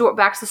 But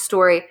back to the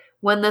story.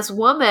 When this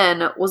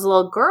woman was a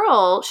little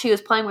girl, she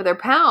was playing with her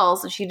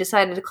pals, and she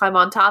decided to climb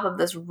on top of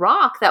this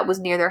rock that was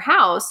near their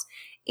house.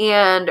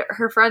 And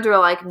her friends were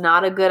like,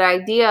 not a good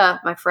idea,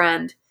 my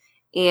friend.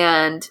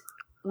 And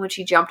when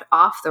she jumped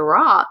off the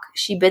rock,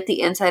 she bit the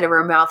inside of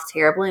her mouth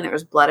terribly, and there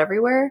was blood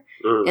everywhere.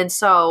 And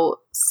so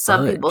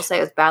some people say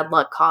it was bad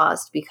luck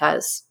caused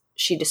because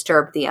she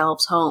disturbed the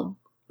elves' home.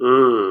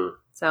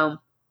 So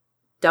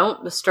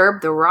don't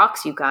disturb the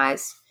rocks, you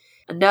guys.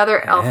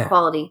 Another elf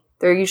quality.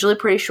 They're usually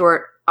pretty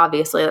short.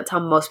 Obviously, that's how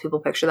most people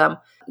picture them.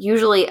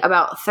 Usually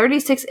about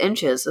 36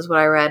 inches is what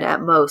I read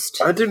at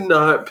most. I do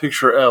not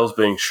picture elves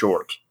being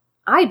short.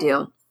 I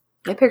do.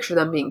 I picture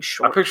them being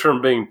short. I picture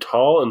them being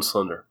tall and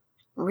slender.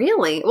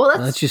 Really? Well,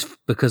 that's just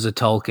because of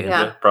Tolkien.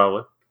 Yeah,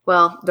 probably.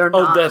 Well, they're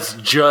not. Oh, that's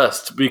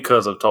just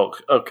because of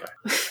Tolkien. Okay.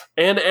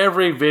 And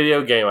every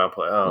video game I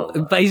play. Oh,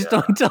 based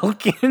on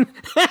Tolkien.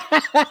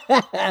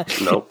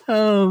 Nope.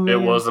 Oh, man.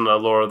 It wasn't a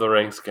Lord of the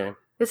Rings game.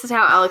 This is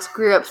how Alex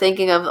grew up,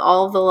 thinking of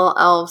all the little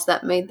elves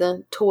that made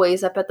the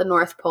toys up at the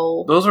North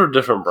Pole. Those are a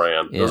different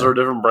brand. Yeah. Those are a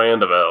different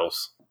brand of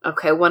elves.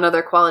 Okay, one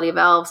other quality of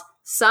elves.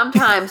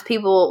 Sometimes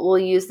people will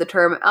use the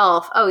term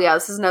elf. Oh, yeah,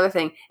 this is another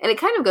thing. And it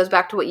kind of goes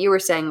back to what you were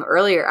saying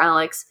earlier,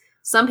 Alex.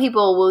 Some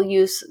people will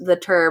use the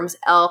terms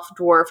elf,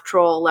 dwarf,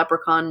 troll,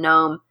 leprechaun,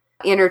 gnome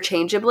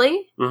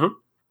interchangeably.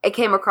 I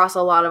came across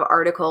a lot of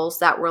articles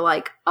that were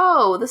like,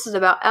 oh, this is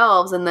about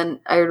elves. And then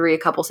I would read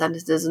a couple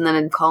sentences and then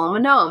I'd call them a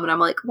gnome. And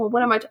I'm like, well,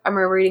 what am I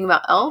reading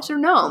about elves or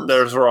gnomes?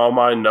 There's where all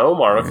my gnome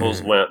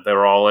articles went. They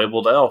were all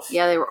labeled elf.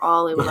 Yeah, they were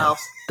all labeled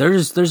elves.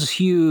 There's a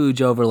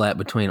huge overlap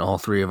between all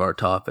three of our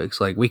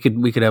topics. Like we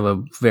could have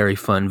a very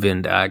fun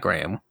Venn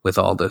diagram with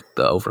all the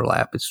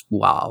overlap. It's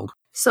wild.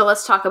 So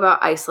let's talk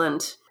about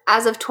Iceland.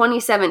 As of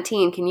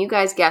 2017, can you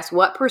guys guess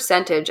what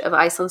percentage of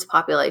Iceland's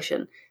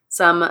population,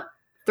 some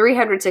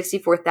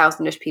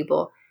 364,000-ish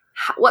people,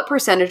 what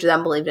percentage of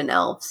them believed in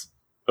elves?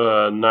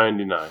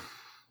 99.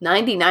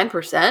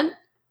 99%?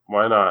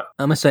 Why not?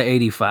 I'm going to say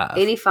 85.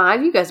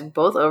 85? You guys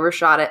both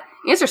overshot it.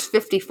 The answer's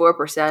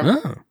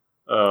 54%.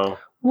 Oh.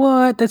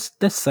 What? That's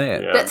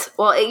sad. Yeah.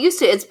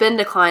 It's been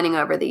declining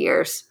over the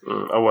years.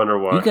 I wonder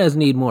why. You guys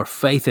need more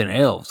faith in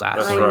elves. I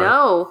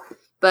know.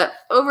 But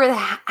over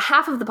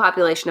half of the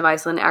population of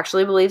Iceland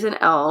actually believes in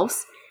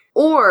elves,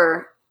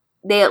 or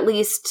they at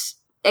least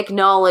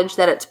acknowledge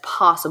that it's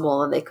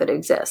possible that they could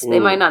exist. They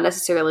might not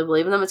necessarily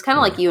believe in them. It's kind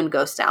of like you and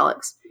ghosts,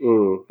 Alex.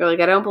 You're like,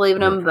 I don't believe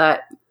in them,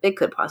 but they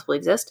could possibly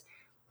exist.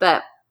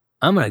 But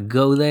I'm going to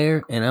go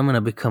there and I'm going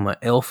to become an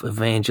elf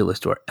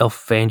evangelist, and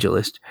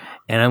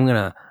I'm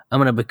going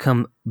to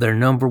become their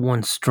number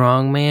one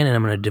strongman, and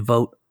I'm going to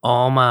devote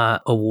all my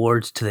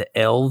awards to the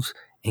elves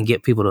and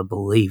get people to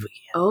believe again.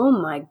 Oh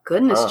my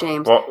goodness,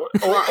 James.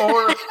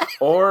 Well,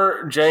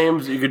 or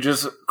James, you could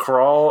just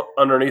crawl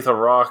underneath a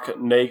rock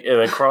naked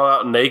and then crawl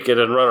out naked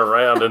and run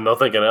around and they'll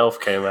think an elf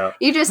came out.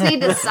 You just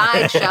need to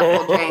side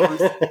shuffle,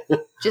 James.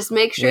 Just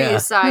make sure you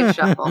side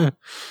shuffle.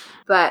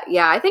 But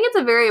yeah, I think it's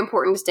a very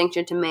important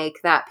distinction to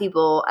make, that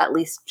people at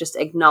least just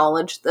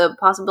acknowledge the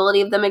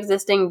possibility of them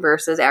existing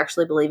versus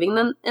actually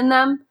believing in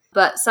them.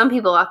 But some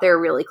people out there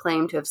really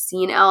claim to have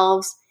seen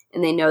elves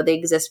and they know they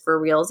exist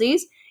for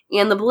realsies.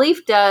 And the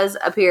belief does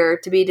appear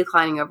to be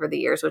declining over the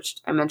years, which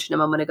I mentioned a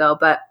moment ago,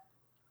 but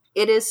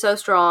it is so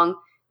strong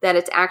that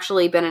it's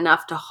actually been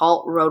enough to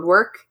halt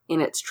roadwork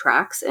in its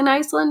tracks in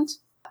Iceland.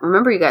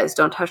 Remember, you guys,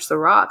 don't touch the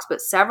rocks,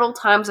 but several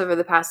times over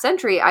the past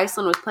century,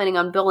 Iceland was planning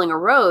on building a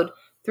road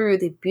through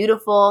the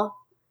beautiful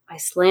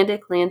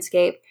Icelandic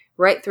landscape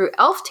right through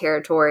elf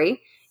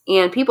territory,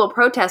 and people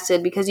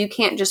protested because you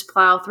can't just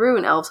plow through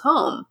an elf's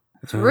home.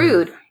 It's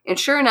rude. And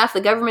sure enough,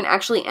 the government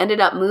actually ended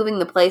up moving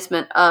the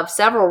placement of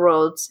several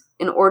roads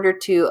in order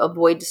to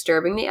avoid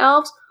disturbing the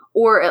elves,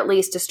 or at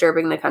least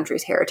disturbing the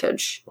country's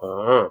heritage.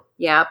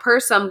 Yeah, per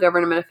some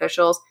government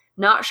officials,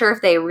 not sure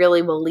if they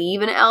really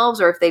believe in elves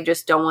or if they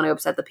just don't want to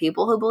upset the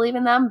people who believe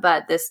in them,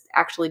 but this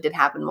actually did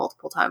happen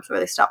multiple times where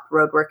they stopped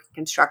roadwork and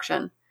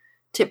construction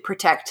to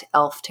protect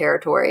elf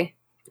territory.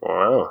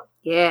 Wow.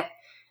 Yeah.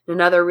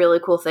 Another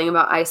really cool thing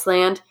about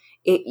Iceland,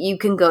 you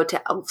can go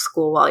to elf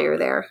school while you're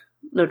there.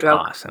 No joke.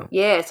 Awesome.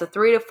 Yeah, it's a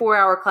 3 to 4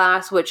 hour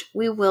class, which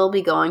we will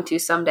be going to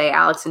someday,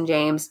 Alex and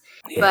James.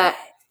 Yeah. But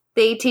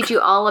they teach you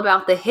all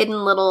about the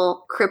hidden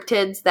little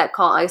cryptids that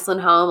call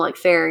Iceland home, like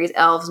fairies,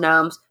 elves,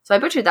 gnomes. So I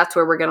bet you that's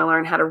where we're going to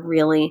learn how to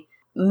really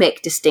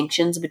make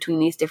distinctions between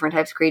these different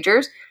types of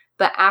creatures.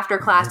 But after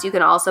class, you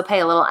can also pay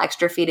a little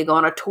extra fee to go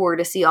on a tour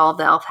to see all of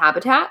the elf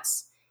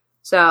habitats.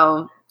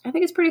 So I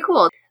think it's pretty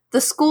cool.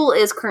 The school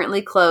is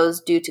currently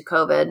closed due to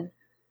COVID,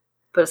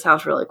 but it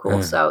sounds really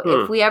cool. So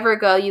if we ever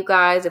go, you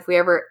guys, if we're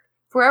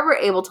ever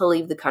able to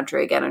leave the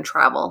country again and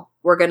travel,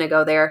 we're going to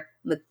go there.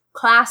 The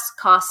class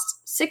costs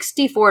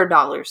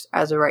 $64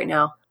 as of right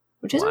now,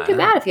 which isn't too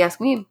bad if you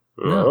ask me.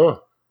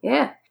 No.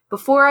 Yeah.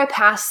 Before I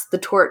pass the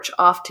torch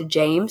off to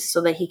James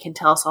so that he can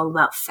tell us all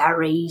about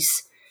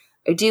Faeries,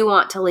 I do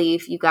want to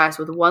leave you guys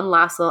with one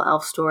last little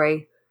elf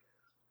story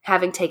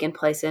having taken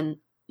place in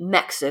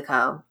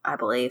Mexico, I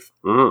believe.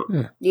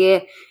 Yeah.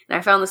 And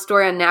I found the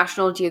story on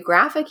National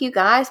Geographic, you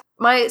guys.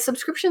 My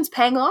subscription's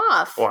paying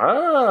off.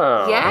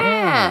 Wow.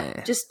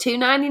 Yeah. Just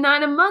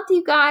 $2.99 a month,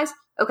 you guys.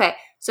 Okay.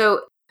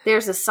 So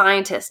there's a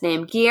scientist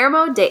named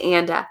Guillermo de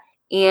Anda,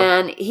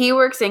 and he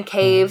works in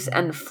caves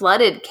and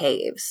flooded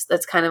caves.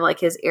 That's kind of like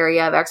his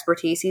area of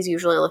expertise. He's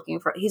usually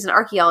he's an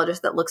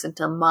archaeologist that looks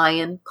into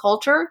Mayan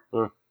culture.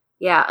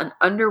 Yeah, an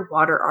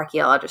underwater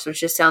archaeologist,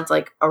 which just sounds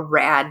like a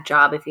rad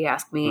job if you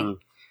ask me.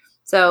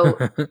 So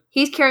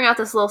he's carrying out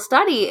this little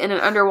study in an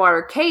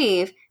underwater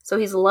cave. So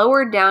he's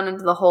lowered down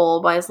into the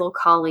hole by his little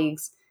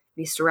colleagues.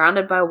 He's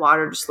surrounded by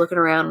water, just looking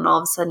around, and all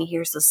of a sudden he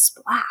hears this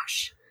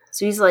splash.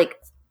 So he's like,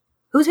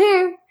 "Who's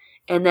here?"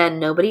 And then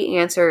nobody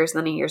answers.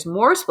 Then he hears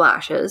more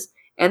splashes,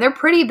 and they're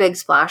pretty big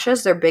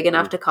splashes. They're big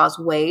enough to cause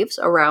waves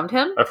around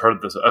him. I've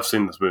heard this. I've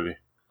seen this movie.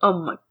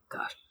 Oh my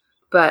gosh.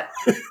 But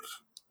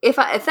if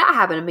that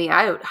happened to me,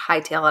 I would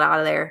hightail it out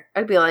of there.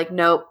 I'd be like,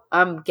 nope,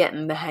 I'm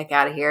getting the heck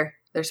out of here.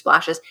 There's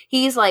splashes.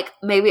 He's like,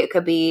 maybe it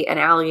could be an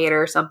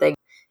alligator or something.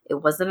 It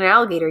wasn't an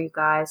alligator, you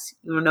guys.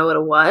 You want to know what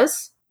it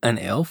was? An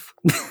elf?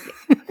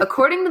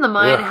 According to the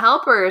Mayan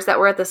helpers that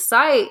were at the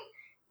site,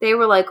 they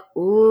were like,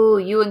 ooh,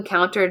 you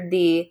encountered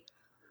the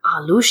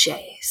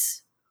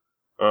aluches.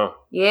 Oh.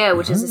 Yeah,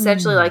 which is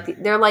essentially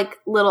like, they're like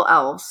little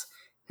elves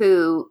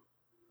who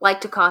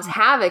like to cause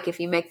havoc if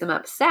you make them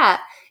upset.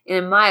 And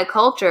in Maya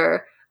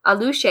culture,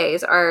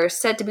 aluches are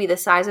said to be the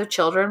size of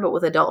children, but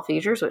with adult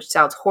features, which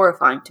sounds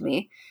horrifying to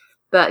me.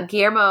 But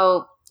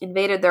Guillermo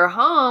invaded their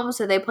home,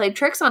 so they played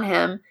tricks on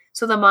him.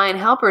 So the Mayan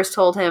helpers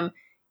told him,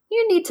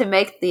 you need to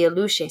make the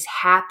aluches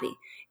happy.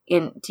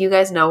 And do you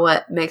guys know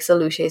what makes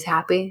aluches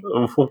happy?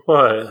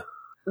 What?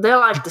 They're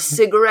like the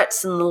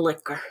cigarettes and the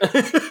liquor.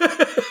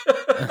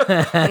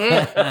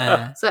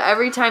 Yeah. So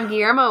every time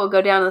Guillermo would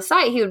go down to the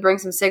site, he would bring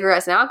some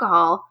cigarettes and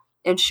alcohol.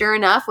 And sure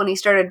enough, when he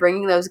started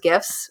bringing those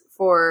gifts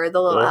for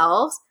the little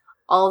elves,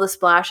 all the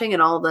splashing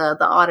and all the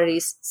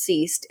oddities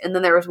ceased. And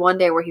then there was one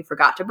day where he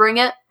forgot to bring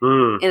it,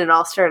 and it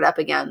all started up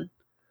again.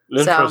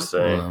 Interesting.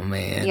 So, Oh,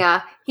 man.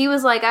 yeah, he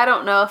was like, I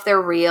don't know if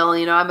they're real.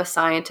 You know, I'm a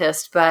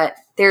scientist, but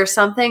there are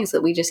some things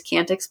that we just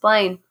can't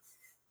explain.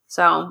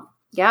 So,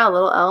 yeah,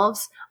 little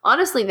elves.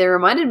 Honestly, they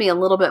reminded me a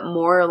little bit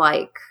more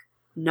like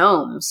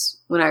gnomes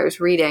when I was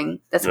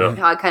reading. That's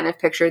how I kind of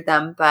pictured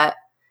them. But,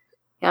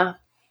 yeah,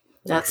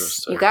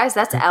 that's, you guys,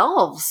 that's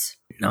elves.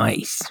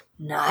 Nice.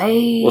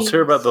 Nice. Let's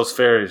hear about those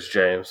fairies,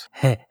 James.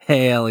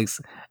 Hey,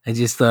 Alex. I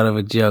just thought of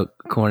a joke,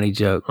 corny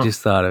joke.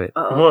 Just thought of it.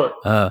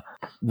 What?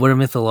 What are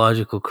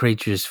mythological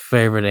creatures'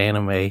 favorite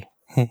anime?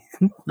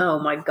 Oh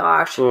my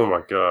gosh. Oh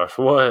my gosh.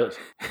 What?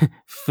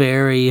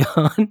 Fairy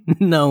on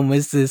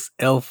Nemesis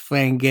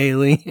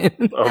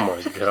Elfangalion. Oh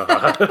my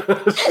god.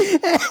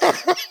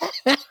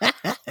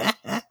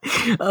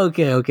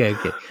 Okay.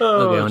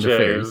 Oh, on to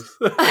fairies.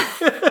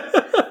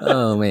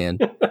 Oh, man.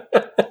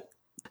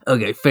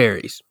 Okay,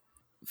 fairies.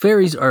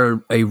 Fairies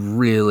are a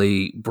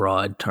really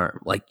broad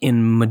term. Like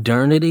in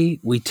modernity,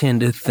 we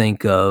tend to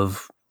think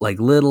of like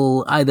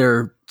little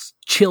either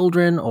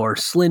children or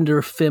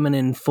slender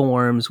feminine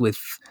forms with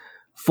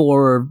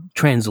 4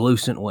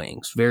 translucent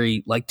wings,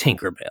 very like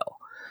Tinkerbell.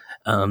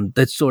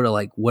 That's sort of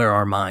like where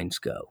our minds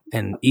go.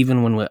 And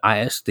even when I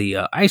asked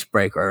the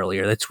icebreaker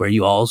earlier, that's where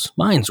you all's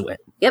minds went.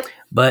 Yep.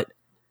 But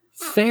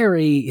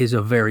fairy is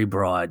a very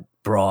broad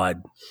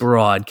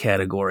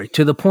category,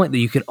 to the point that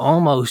you could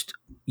almost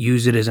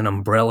use it as an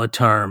umbrella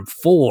term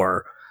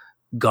for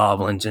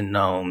goblins and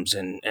gnomes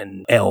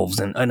and elves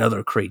and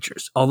other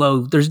creatures,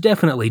 although there's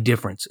definitely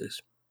differences.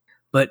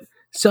 But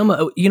some,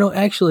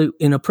 actually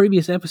in a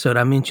previous episode,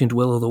 I mentioned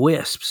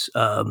will-o'-the-wisps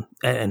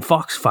and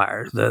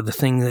foxfire, the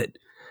thing that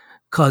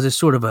causes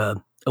sort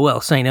of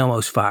St.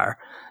 Elmo's fire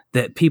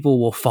that people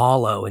will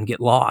follow and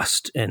get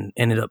lost and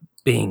ended up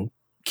being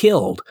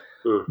killed.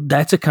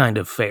 That's a kind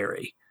of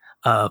fairy.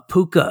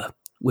 Puka,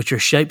 which are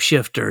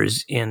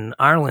shapeshifters in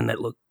Ireland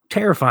that look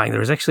terrifying. There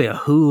was actually a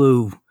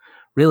Hulu,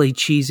 really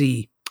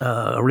cheesy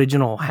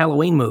original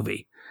Halloween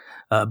movie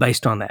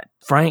based on that.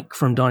 Frank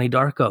from Donnie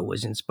Darko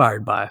was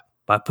inspired by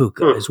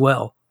Puka as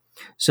well.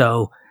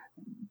 So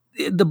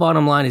the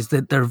bottom line is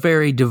that they're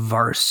very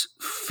diverse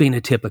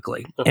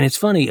phenotypically. And it's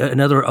funny,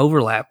 another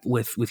overlap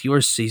with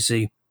yours,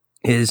 Cece,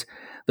 is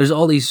there's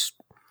all these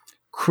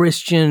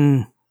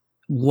Christian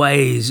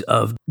ways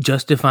of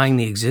justifying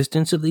the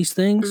existence of these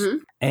things. Mm-hmm.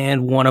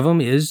 And one of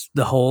them is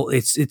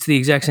it's the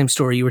exact same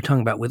story you were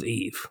talking about with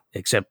Eve,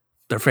 except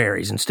they're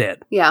fairies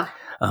instead. Yeah.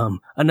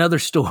 Another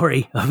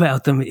story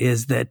about them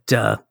is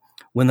that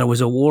when there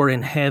was a war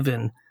in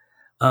heaven,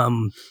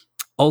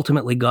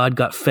 ultimately God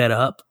got fed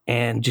up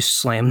and just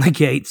slammed the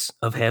gates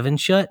of heaven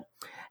shut.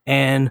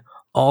 And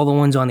all the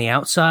ones on the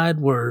outside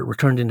were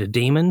turned into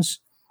demons.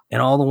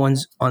 And all the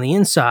ones on the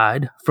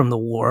inside from the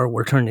war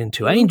were turned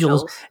into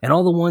angels. And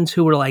all the ones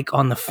who were like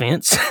on the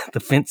fence, the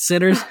fence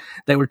sitters,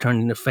 they were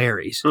turned into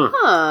fairies.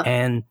 Huh.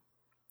 And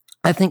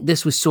I think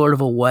this was sort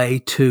of a way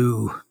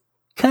to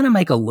kind of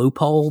make a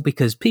loophole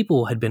because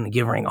people had been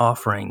giving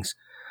offerings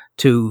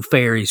to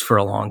fairies for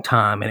a long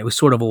time. And it was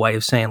sort of a way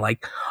of saying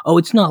like, oh,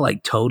 it's not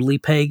like totally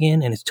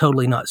pagan and it's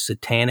totally not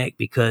satanic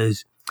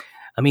because,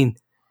 I mean,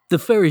 the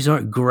fairies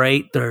aren't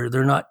great. They're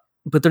not,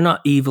 but they're not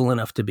evil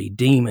enough to be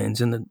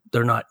demons and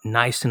they're not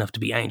nice enough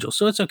to be angels.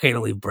 So it's okay to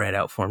leave bread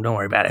out for them. Don't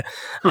worry about it.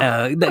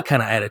 That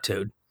kind of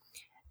attitude.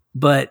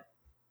 But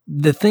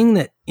the thing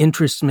that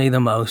interests me the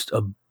most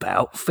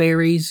about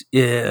fairies,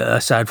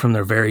 aside from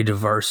their very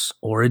diverse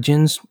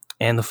origins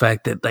and the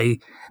fact that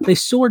they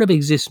sort of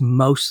exist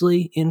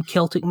mostly in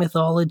Celtic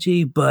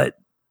mythology, but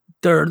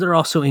they're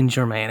also in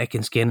Germanic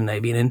and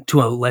Scandinavian and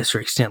to a lesser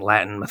extent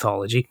Latin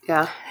mythology,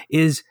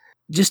 is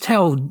just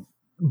how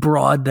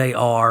broad they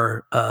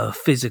are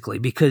physically,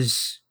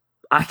 because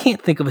I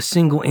can't think of a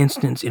single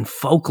instance in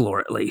folklore,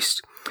 at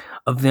least,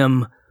 of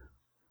them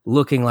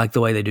looking like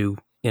the way they do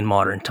in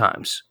modern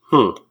times.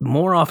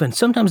 More often,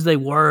 sometimes they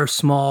were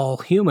small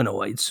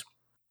humanoids,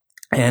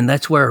 and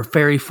that's where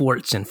fairy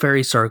forts and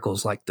fairy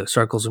circles, like the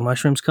circles of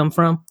mushrooms, come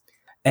from.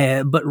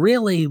 But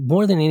really,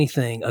 more than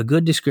anything, a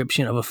good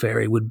description of a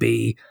fairy would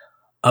be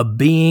a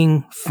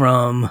being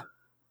from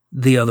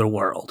the other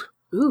world.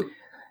 Ooh.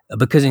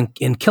 Because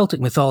in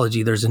Celtic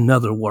mythology, there's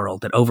another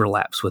world that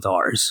overlaps with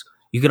ours.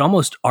 You could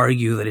almost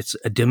argue that it's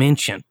a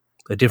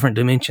different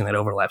dimension that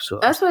overlaps with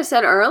ours. That's what I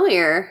said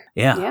earlier.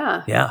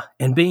 Yeah.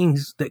 And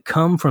beings that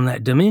come from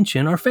that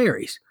dimension are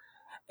fairies.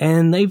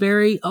 And they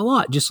vary a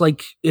lot. Just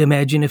like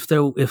imagine if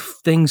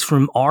things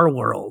from our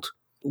world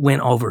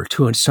went over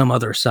to some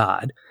other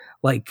side.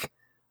 Like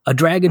a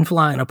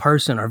dragonfly and a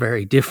person are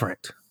very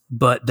different,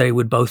 but they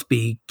would both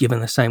be given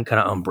the same kind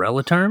of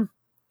umbrella term.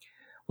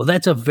 Well,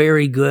 that's a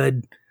very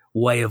good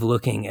way of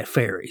looking at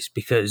fairies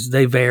because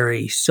they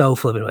vary so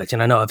flippin' much.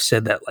 And I know I've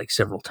said that like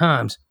several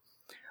times,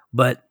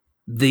 but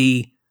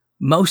the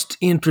most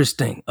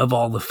interesting of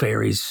all the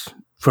fairies,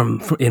 from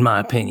in my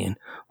opinion,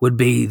 would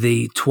be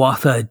the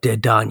Tuatha De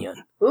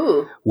Danann,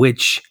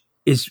 which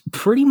is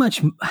pretty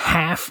much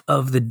half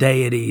of the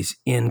deities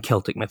in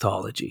Celtic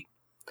mythology,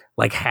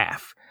 like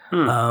half.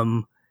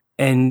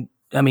 And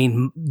I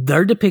mean,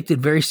 they're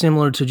depicted very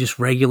similar to just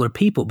regular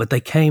people, but they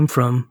came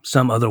from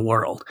some other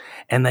world,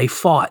 and they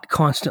fought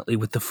constantly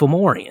with the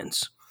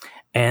Fomorians,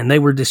 and they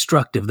were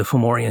destructive, the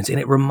Fomorians. And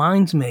it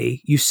reminds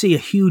me, you see a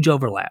huge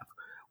overlap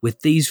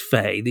with these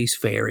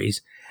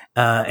fairies,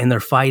 and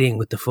they're fighting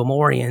with the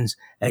Fomorians,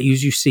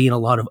 as you see in a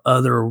lot of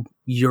other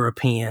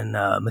European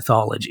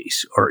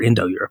mythologies, or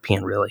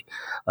Indo-European, really.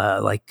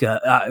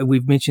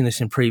 We've mentioned this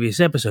in previous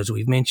episodes.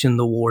 We've mentioned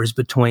the wars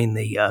between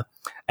the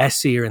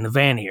Aesir and the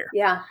Vanir.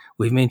 Yeah.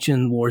 We've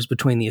mentioned wars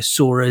between the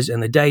Asuras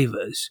and the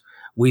Devas.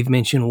 We've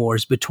mentioned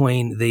wars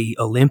between the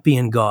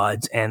Olympian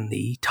gods and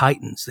the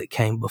Titans that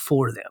came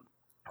before them.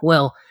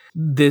 Well,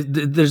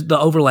 the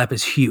overlap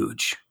is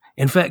huge.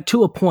 In fact,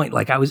 to a point,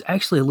 like I was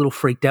actually a little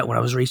freaked out when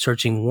I was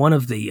researching one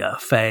of the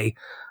Fae,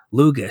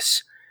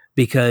 Lugus,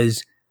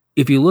 because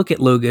if you look at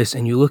Lugus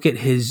and you look at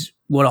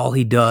what all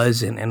he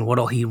does and what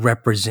all he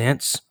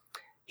represents,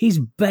 he's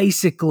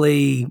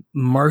basically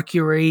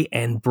Mercury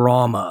and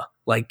Brahma,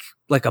 like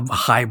a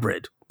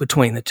hybrid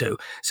between the two.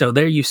 So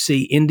there you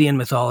see Indian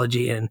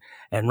mythology and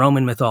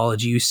Roman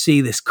mythology. You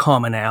see this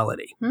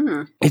commonality.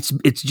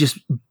 It's just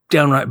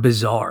downright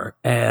bizarre.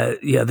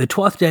 The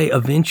Tuatha De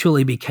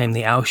eventually became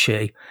the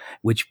Aoshe,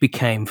 which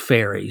became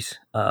fairies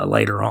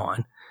later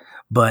on.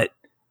 But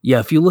yeah,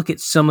 if you look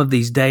at some of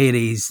these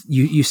deities,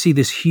 you see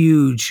this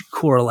huge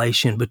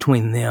correlation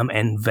between them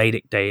and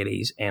Vedic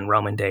deities and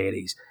Roman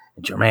deities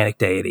and Germanic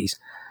deities,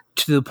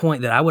 to the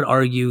point that I would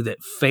argue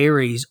that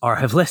fairies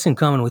have less in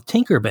common with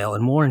Tinkerbell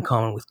and more in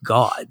common with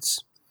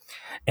gods.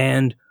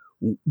 And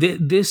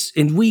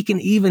and we can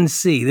even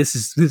see, this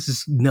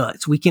is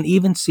nuts, we can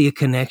even see a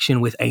connection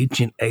with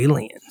ancient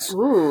aliens.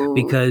 Ooh.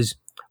 Because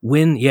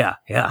when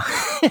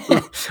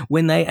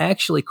they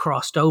actually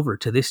crossed over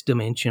to this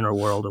dimension or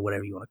world or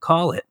whatever you want to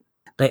call it,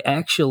 they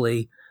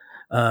actually,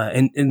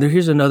 and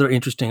here's another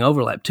interesting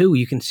overlap too.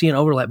 You can see an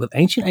overlap with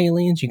ancient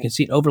aliens. You can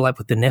see an overlap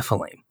with the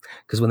Nephilim.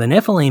 Because when the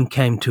Nephilim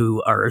came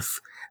to Earth,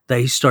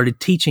 they started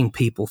teaching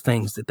people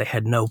things that they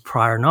had no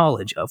prior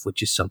knowledge of,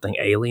 which is something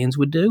aliens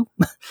would do.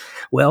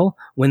 Well,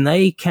 when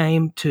they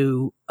came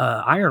to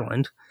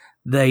Ireland,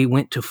 they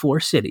went to 4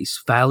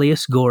 cities: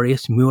 Phalius,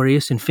 Gorius,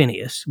 Murius, and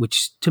Phineus,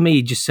 which to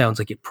me just sounds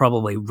like it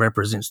probably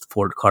represents the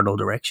 4 cardinal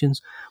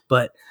directions.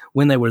 But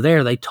when they were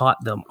there, they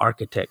taught them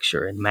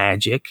architecture and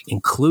magic,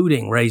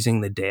 including raising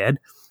the dead,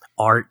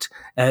 art,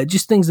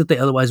 just things that they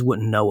otherwise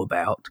wouldn't know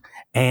about.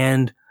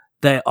 And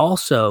they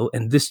also,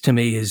 and this to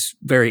me is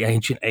very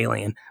ancient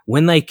alien,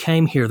 when they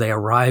came here, they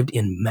arrived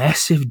in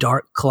massive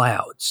dark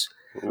clouds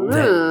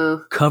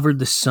that covered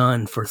the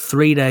sun for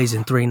 3 days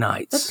and 3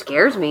 nights. That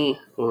scares me.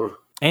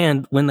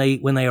 And when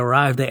they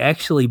arrived, they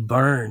actually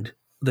burned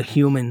the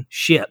human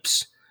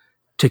ships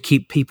to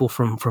keep people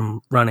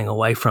from running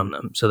away from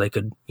them, so they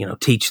could,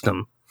 teach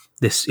them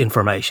this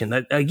information.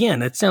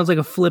 That sounds like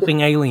a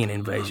flipping alien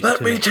invasion.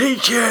 Let me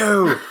teach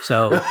you.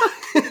 So,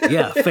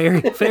 yeah,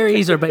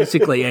 fairies are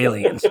basically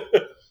aliens.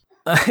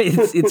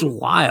 It's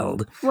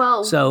wild.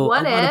 Well, so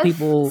what if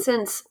people,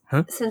 since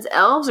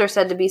elves are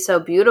said to be so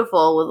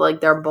beautiful with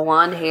like their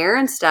blonde hair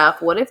and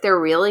stuff, what if they're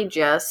really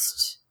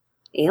just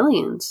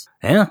aliens?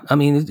 Yeah, I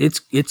mean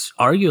it's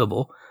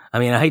arguable. I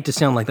mean, I hate to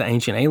sound like the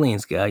ancient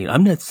aliens guy.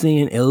 I'm not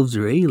saying elves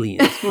are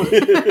aliens.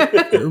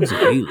 Elves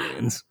are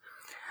aliens.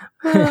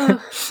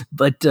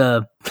 But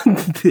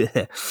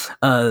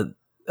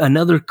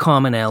another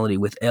commonality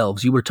with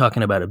elves, you were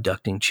talking about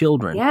abducting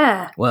children.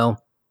 Yeah.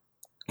 Well,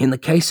 in the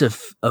case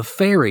of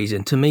fairies,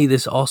 and to me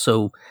this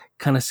also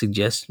kind of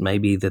suggests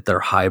maybe that they're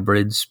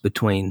hybrids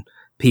between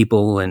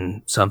people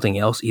and something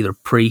else, either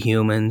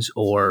pre-humans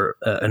or,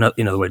 in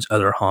other words,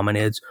 other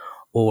hominids,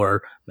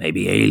 or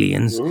maybe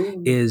aliens,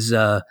 is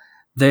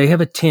they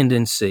have a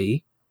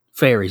tendency,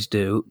 fairies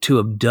do, to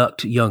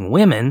abduct young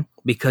women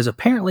because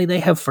apparently they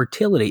have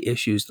fertility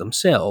issues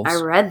themselves.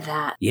 I read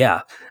that.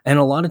 Yeah. And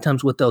a lot of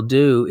times what they'll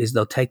do is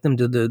they'll take them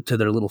to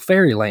their little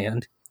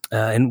fairyland.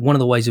 And one of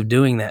the ways of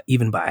doing that,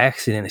 even by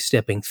accident, is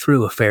stepping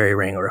through a fairy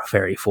ring or a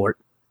fairy fort.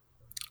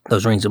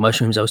 Those rings of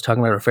mushrooms I was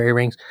talking about are fairy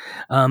rings.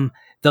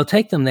 They'll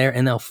take them there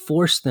and they'll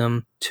force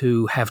them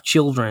to have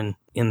children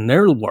in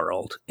their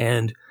world.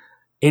 And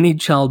any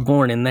child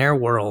born in their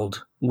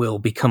world will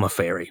become a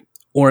fairy,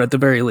 or at the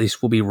very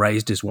least will be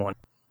raised as one.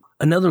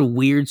 Another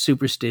weird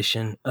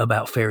superstition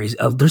about fairies,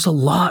 there's a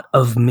lot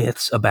of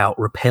myths about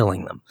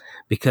repelling them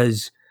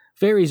because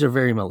fairies are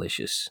very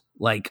malicious.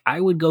 Like,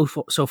 I would go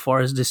so far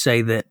as to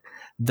say that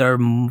they're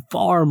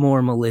far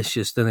more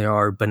malicious than they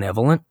are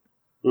benevolent.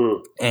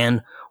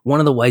 And one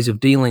of the ways of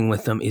dealing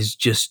with them is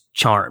just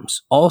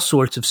charms. All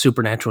sorts of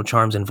supernatural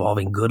charms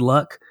involving good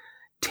luck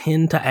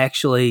tend to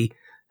actually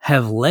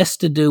have less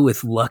to do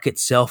with luck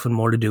itself and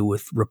more to do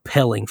with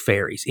repelling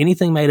fairies.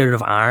 Anything made out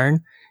of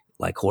iron,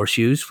 like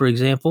horseshoes, for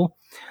example,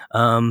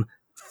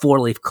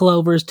 4-leaf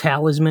clovers,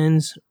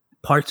 talismans,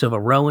 parts of a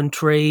rowan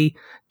tree,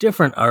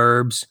 different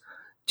herbs,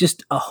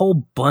 just a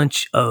whole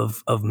bunch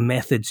of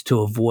methods to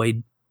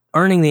avoid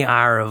earning the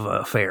ire of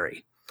a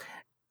fairy.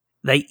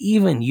 They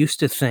even used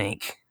to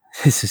think,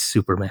 this is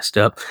super messed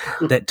up,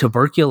 that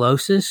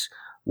tuberculosis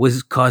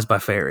was caused by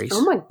fairies.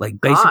 Oh my Like,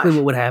 basically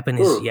what would happen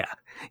is,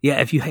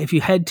 if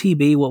you had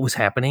TB, what was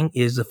happening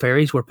is the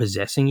fairies were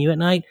possessing you at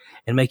night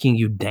and making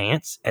you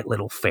dance at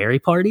little fairy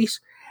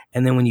parties.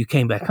 And then when you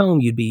came back home,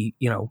 you'd be,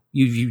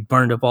 you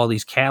burned up all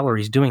these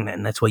calories doing that,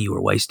 and that's why you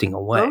were wasting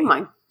away. Oh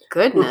my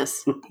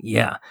goodness.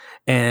 Yeah.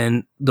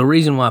 And the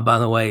reason why, by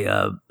the way,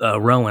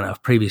 Rowan,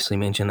 I've previously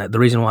mentioned that the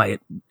reason why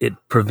it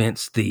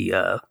prevents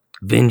the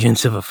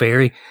vengeance of a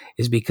fairy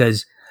is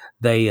because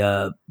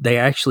they're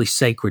actually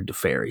sacred to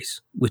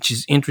fairies, which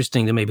is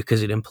interesting to me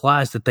because it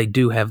implies that they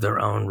do have their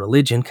own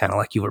religion, kind of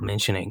like you were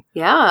mentioning.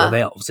 Yeah. The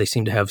elves, they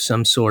seem to have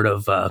some sort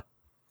of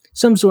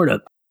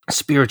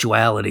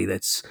spirituality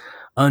that's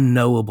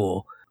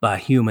unknowable by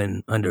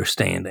human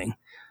understanding.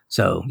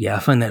 So yeah, I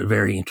find that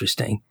very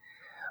interesting.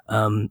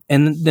 And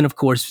then of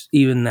course,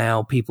 even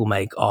now people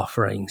make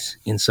offerings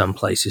in some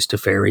places to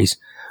fairies,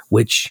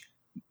 which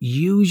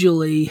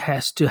usually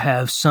has to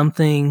have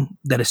something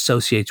that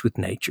associates with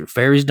nature.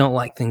 Fairies don't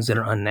like things that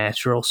are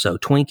unnatural, so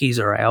Twinkies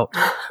are out,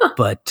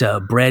 but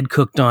bread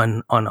cooked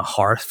on a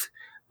hearth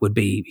would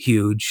be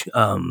huge.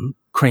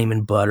 Cream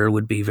and butter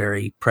would be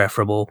very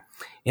preferable.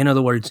 In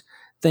other words,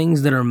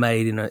 things that are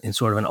made in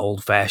sort of an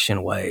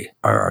old-fashioned way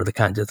are the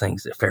kinds of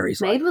things that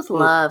fairies like. Made with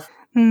love.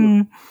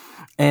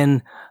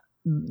 And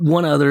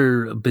one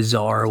other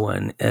bizarre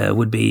one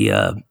would be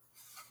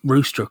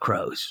rooster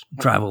crows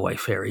drive away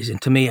fairies. And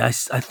to me, I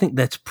think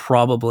that's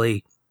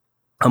probably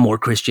a more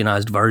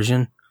Christianized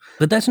version.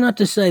 But that's not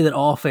to say that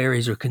all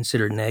fairies are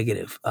considered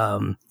negative.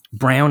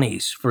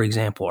 Brownies, for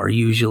example, are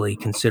usually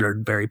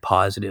considered very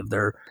positive.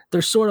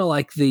 They're sort of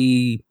like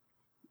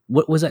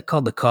what was that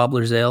called? The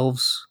cobbler's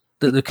elves?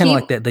 They're kind of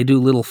like that. They do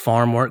little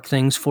farm work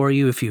things for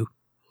you if you...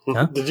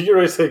 Huh? Did you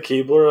already say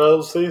Keebler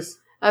elves, please?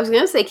 I was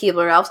going to say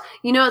Keebler elves.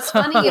 You know, it's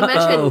funny you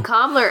mentioned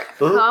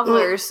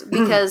cobblers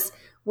because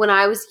when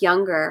I was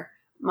younger,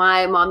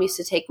 my mom used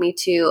to take me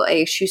to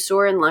a shoe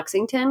store in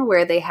Lexington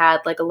where they had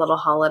like a little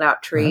hollowed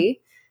out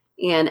tree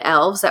and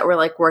elves that were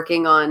like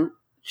working on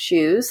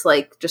shoes,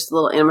 like just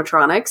little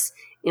animatronics.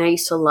 And I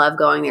used to love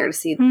going there to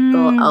see the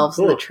little elves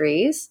in the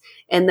trees.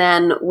 And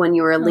then when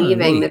you were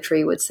leaving, the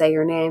tree would say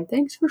your name.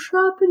 Thanks for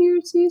shopping here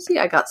at CC.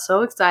 I got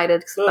so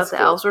excited because I thought the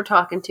elves were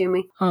talking to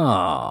me.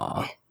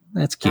 Aw,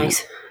 that's cute.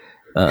 Nice.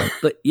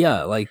 But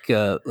yeah, like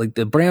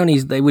the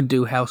brownies, they would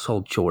do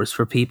household chores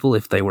for people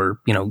if they were,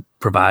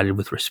 provided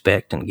with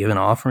respect and given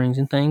offerings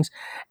and things.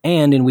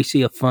 And we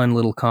see a fun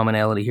little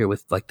commonality here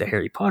with like the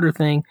Harry Potter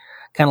thing,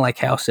 kind of like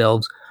house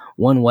elves.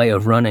 One way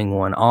of running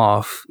one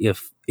off,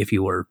 if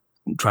you were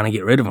trying to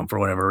get rid of them for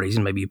whatever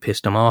reason, maybe you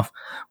pissed them off,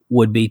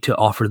 would be to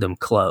offer them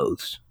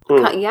clothes.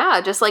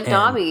 Yeah, just like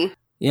Dobby.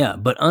 Yeah,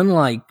 but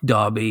unlike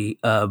Dobby,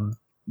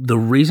 the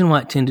reason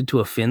why it tended to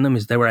offend them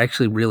is they were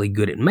actually really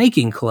good at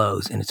making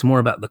clothes, and it's more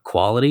about the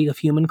quality of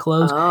human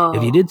clothes. Oh.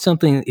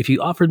 If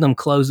you offered them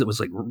clothes that was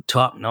like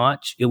top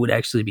notch, it would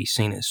actually be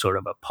seen as sort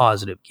of a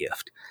positive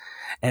gift.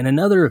 And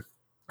another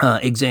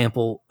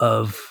example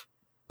of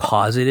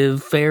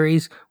positive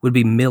fairies would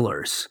be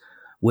millers,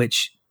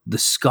 which the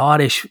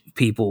Scottish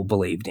people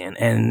believed in,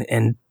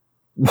 and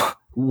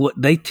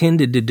what they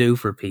tended to do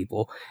for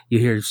people, you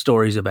hear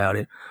stories about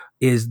it,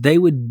 is they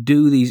would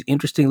do these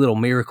interesting little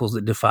miracles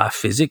that defy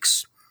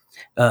physics,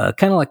 kind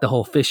of like the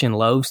whole fish and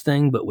loaves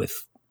thing, but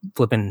with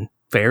flipping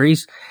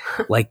fairies.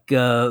 Like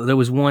there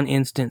was one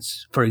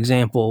instance, for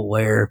example,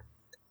 where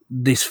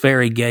this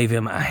fairy gave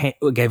a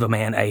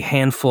man a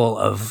handful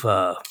of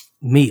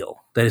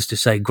meal, that is to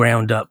say,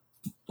 ground up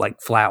like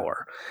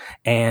flour,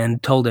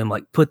 and told him,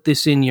 like, put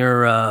this in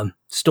your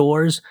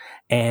stores,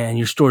 and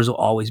your stores will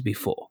always be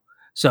full.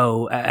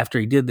 So after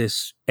he did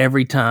this,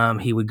 every time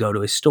he would go to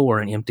his store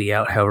and empty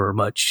out however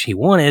much he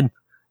wanted,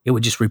 it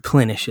would just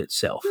replenish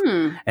itself.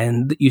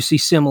 And you see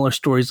similar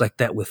stories like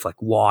that with like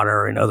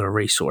water and other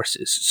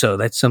resources. So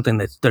that's something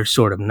that they're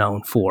sort of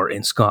known for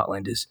in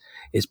Scotland,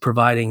 is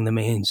providing the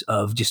means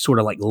of just sort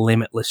of like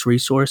limitless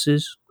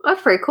resources.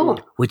 That's pretty cool.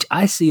 Which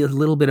I see a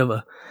little bit of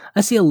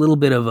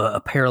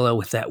a parallel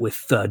with that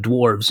with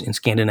dwarves in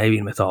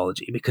Scandinavian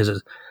mythology, because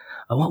of,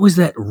 what was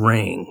that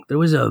ring? There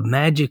was a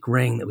magic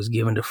ring that was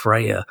given to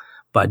Freya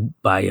by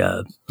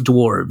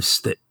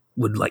dwarves that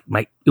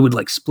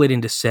would split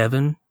into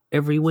 7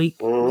 every week.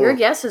 Your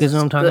guess is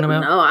what I'm talking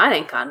about? No, I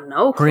ain't got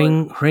no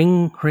clue.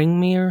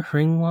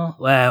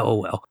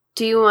 Well.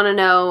 Do you want to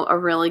know a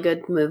really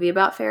good movie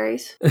about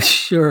fairies?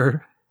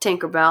 Sure.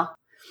 Tinkerbell.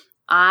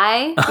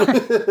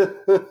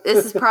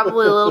 This is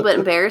probably a little bit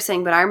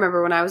embarrassing, but I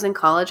remember when I was in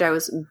college, I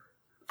was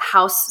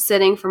house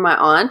sitting for my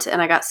aunt,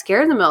 and I got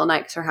scared in the middle of the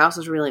night because her house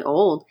was really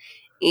old.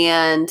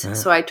 And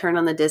so I turned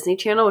on the Disney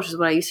Channel, which is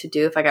what I used to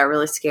do if I got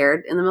really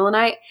scared in the middle of the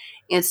night.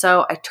 And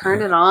so I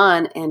turned it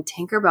on, and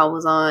Tinkerbell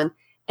was on.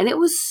 And it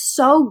was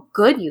so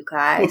good, you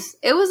guys.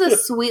 It was a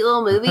sweet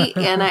little movie,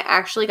 and I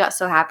actually got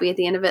so happy at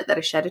the end of it that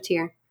I shed a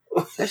tear.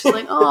 I was just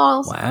like,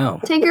 oh,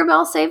 wow.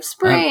 Tinkerbell saved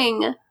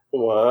spring.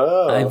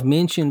 Wow. I've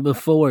mentioned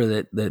before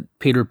that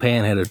Peter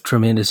Pan had a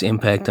tremendous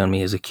impact on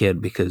me as a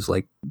kid, because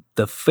like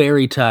the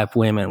fairy type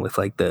women with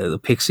like the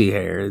pixie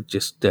hair,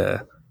 just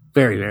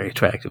very, very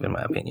attractive in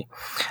my opinion.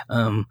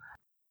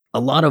 A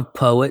lot of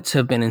poets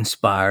have been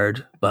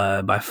inspired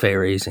by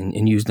fairies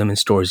and used them in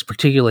stories,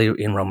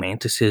 particularly in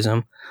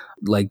Romanticism,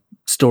 like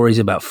stories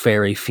about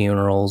fairy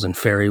funerals and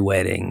fairy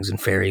weddings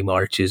and fairy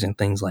marches and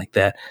things like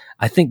that.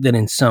 I think that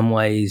in some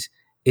ways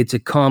it's a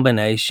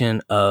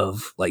combination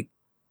of like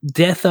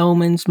death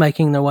omens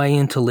making their way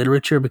into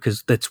literature,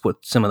 because that's what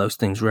some of those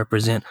things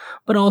represent,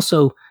 but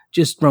also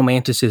just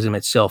Romanticism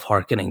itself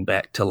harkening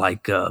back to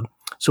like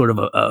sort of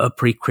a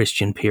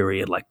pre-Christian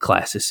period like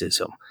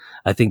classicism.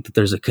 I think that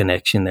there's a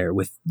connection there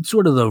with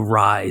sort of the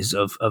rise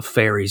of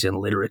fairies in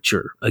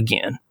literature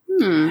again.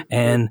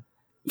 And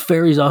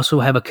fairies also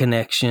have a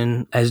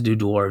connection, as do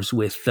dwarves,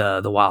 with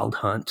the Wild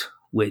Hunt,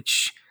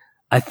 which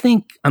I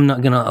think I'm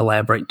not going to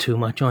elaborate too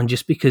much on,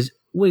 just because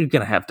we're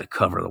going to have to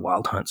cover the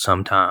Wild Hunt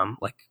sometime.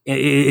 Like,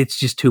 it's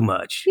just too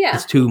much. Yeah.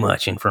 It's too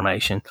much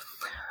information.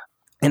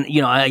 And,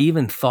 I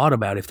even thought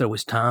about if there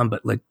was time,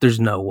 but like, there's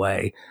no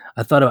way.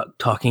 I thought about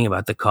talking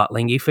about the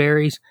Kotlingi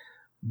fairies,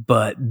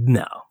 but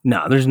no,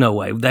 there's no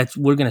way.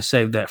 We're going to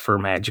save that for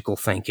magical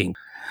thinking.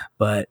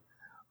 But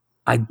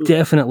I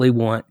definitely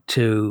want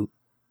to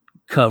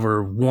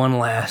cover one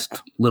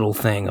last little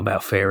thing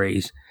about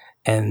fairies,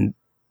 and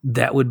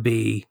that would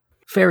be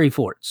fairy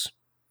forts,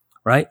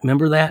 right?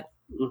 Remember that?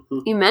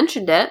 You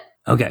mentioned it.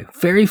 Okay.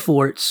 Fairy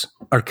forts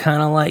are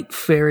kind of like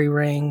fairy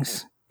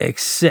rings,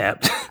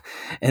 except,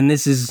 and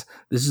this is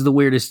the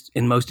weirdest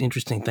and most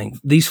interesting thing.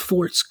 These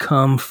forts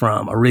come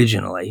from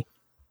originally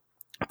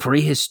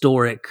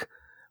prehistoric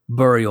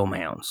burial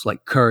mounds,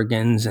 like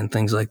kurgans and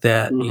things like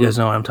that. You guys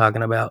know what I'm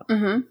talking about?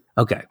 Mm-hmm.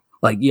 Okay.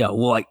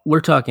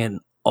 We're talking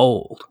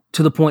old,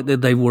 to the point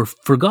that they were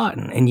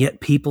forgotten, and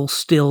yet people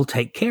still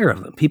take care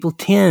of them. People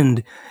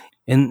tend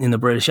in the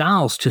British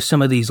Isles to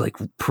some of these like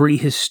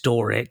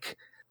prehistoric,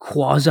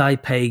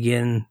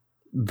 quasi-pagan,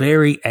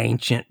 very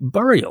ancient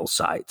burial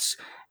sites,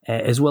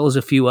 as well as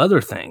a few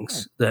other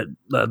things that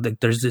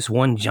there's this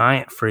one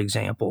giant, for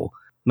example,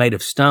 made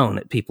of stone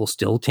that people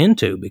still tend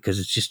to because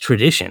it's just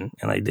tradition,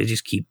 and they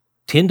just keep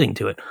tending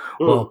to it.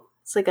 Well,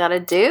 so they gotta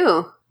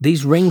do.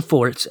 these ring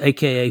forts,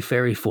 aka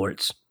fairy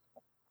forts,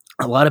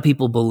 a lot of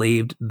people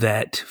believed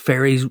that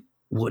fairies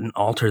wouldn't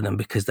alter them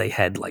because they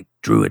had like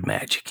druid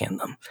magic in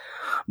them.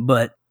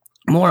 But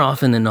more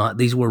often than not,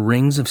 these were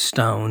rings of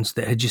stones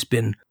that had just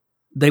been,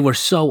 they were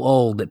so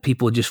old that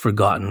people had just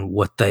forgotten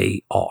what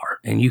they are.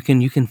 And you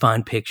can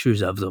find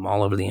pictures of them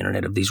all over the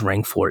internet of these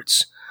ring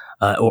forts,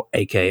 or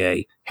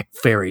aka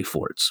fairy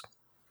forts.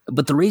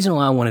 But the reason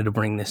why I wanted to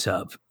bring this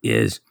up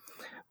is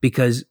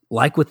because,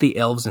 like with the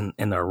elves and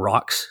their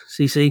rocks,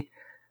 CC,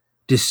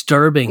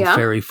 disturbing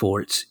fairy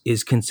forts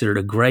is considered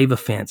a grave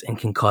offense and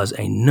can cause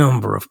a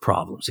number of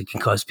problems. It can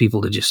cause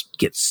people to just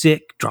get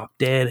sick, drop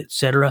dead,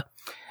 etc.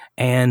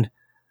 And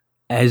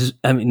this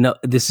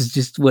is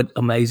just what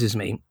amazes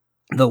me.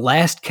 The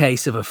last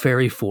case of a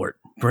fairy fort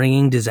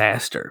bringing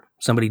disaster,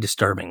 somebody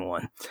disturbing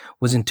one,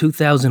 was in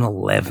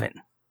 2011.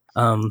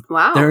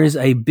 Wow. There is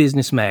a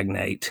business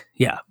magnate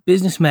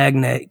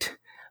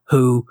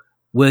who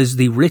was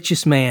the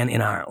richest man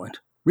in Ireland.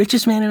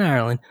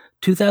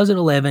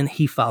 2011,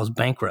 he files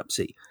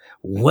bankruptcy.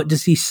 What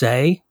does he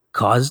say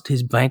caused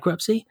his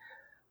bankruptcy?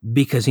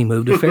 Because he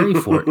moved a fairy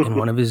fort in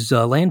one of his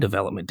land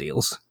development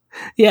deals.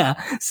 Yeah,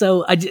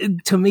 so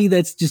to me,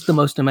 that's just the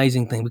most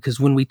amazing thing, because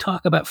when we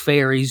talk about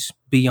fairies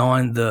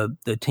beyond the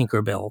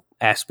Tinkerbell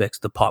aspects,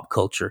 the pop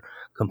culture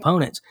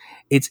components,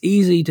 it's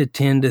easy to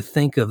tend to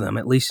think of them,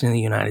 at least in the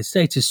United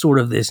States, as sort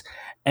of this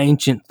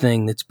ancient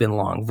thing that's been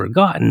long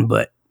forgotten.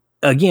 But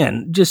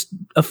again, just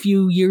a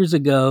few years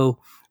ago,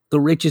 the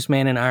richest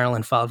man in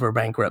Ireland filed for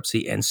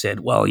bankruptcy and said,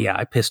 well, yeah,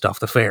 I pissed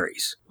off the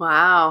fairies.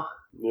 Wow.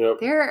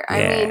 Yep. There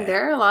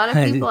are a lot of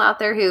people out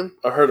there who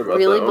I heard about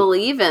really that.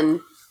 believe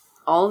in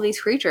all of these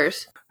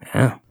creatures.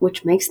 Yeah.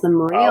 Which makes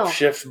them real. I'll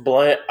shift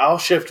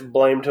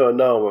blame to a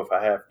gnome if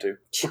I have to.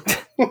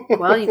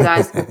 Well, you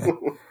guys,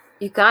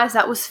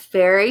 that was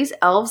fairies,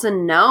 elves,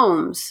 and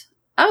gnomes.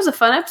 That was a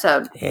fun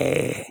episode.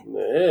 Yeah.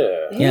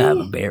 Yeah. Yeah,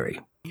 very.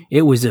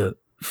 It was a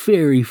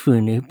very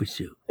fun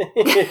episode.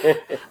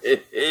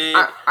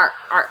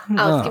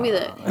 Alex, give me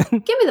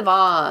the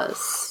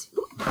vase.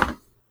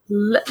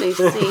 Let me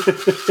see.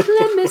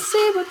 Let me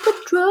see what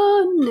we're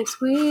drawing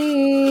next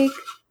week.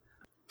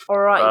 All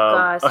right, you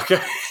guys.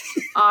 Okay.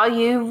 Are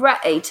you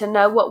ready to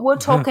know what we're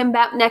talking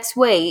about next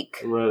week?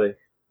 I'm ready.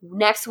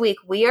 Next week,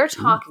 we are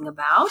talking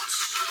about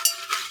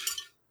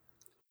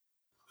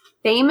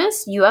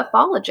famous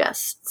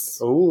ufologists.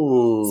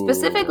 Ooh.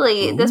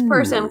 Specifically, this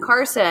person,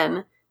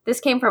 Carson. This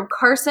came from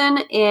Carson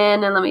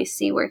and let me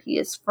see where he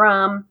is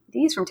from.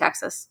 He's from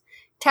Texas.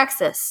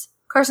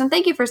 Carson,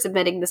 thank you for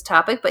submitting this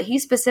topic, but he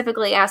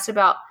specifically asked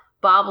about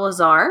Bob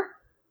Lazar.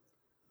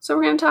 So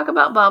we're going to talk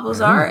about Bob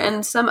Lazar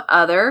and some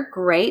other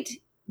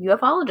great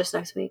ufologists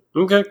next week.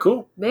 Okay,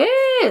 cool.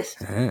 Yes.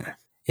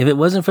 If it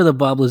wasn't for the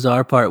Bob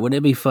Lazar part, wouldn't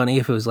it be funny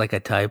if it was like a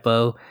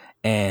typo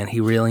and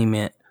he really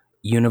meant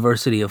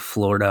University of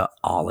Florida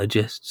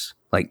ologists,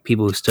 like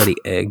people who study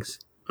eggs?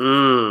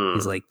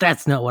 He's like,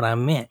 that's not what I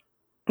meant.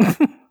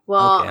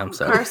 Well, okay, I'm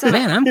sorry. Carson,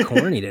 man, I'm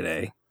corny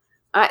today.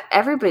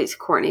 Everybody's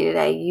corny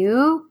today.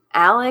 You,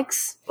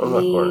 Alex, I'm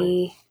not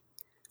corny.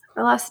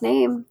 Our last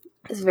name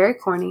is very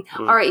corny.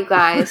 All right, you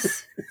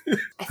guys.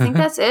 I think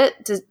that's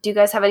it. Do you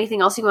guys have anything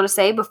else you want to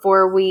say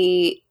before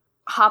we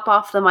hop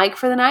off the mic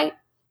for the night?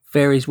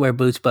 Fairies Wear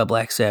Boots by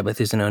Black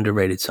Sabbath is an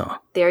underrated song.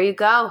 There you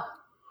go.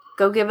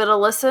 Go give it a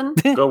listen.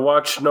 Go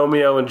watch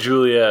Romeo and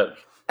Juliet.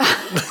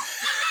 I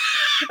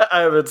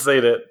haven't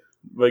seen it,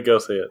 but go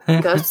see it.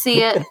 Go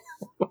see it.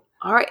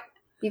 All right,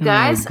 you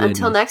guys,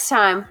 until next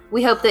time,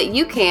 we hope that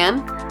you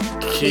can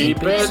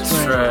Keep it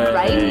straight.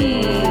 right.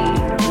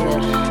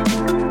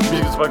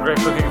 Music's by Greg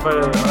Cook. You can find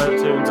it on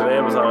iTunes and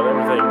Amazon and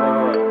everything.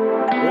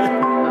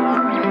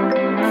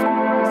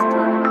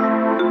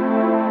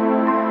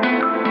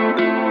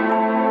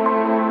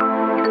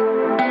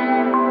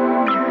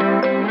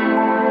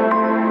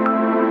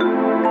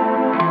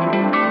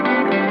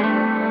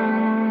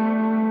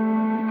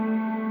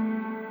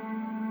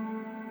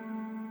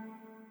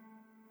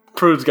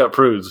 Prude's got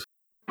prudes.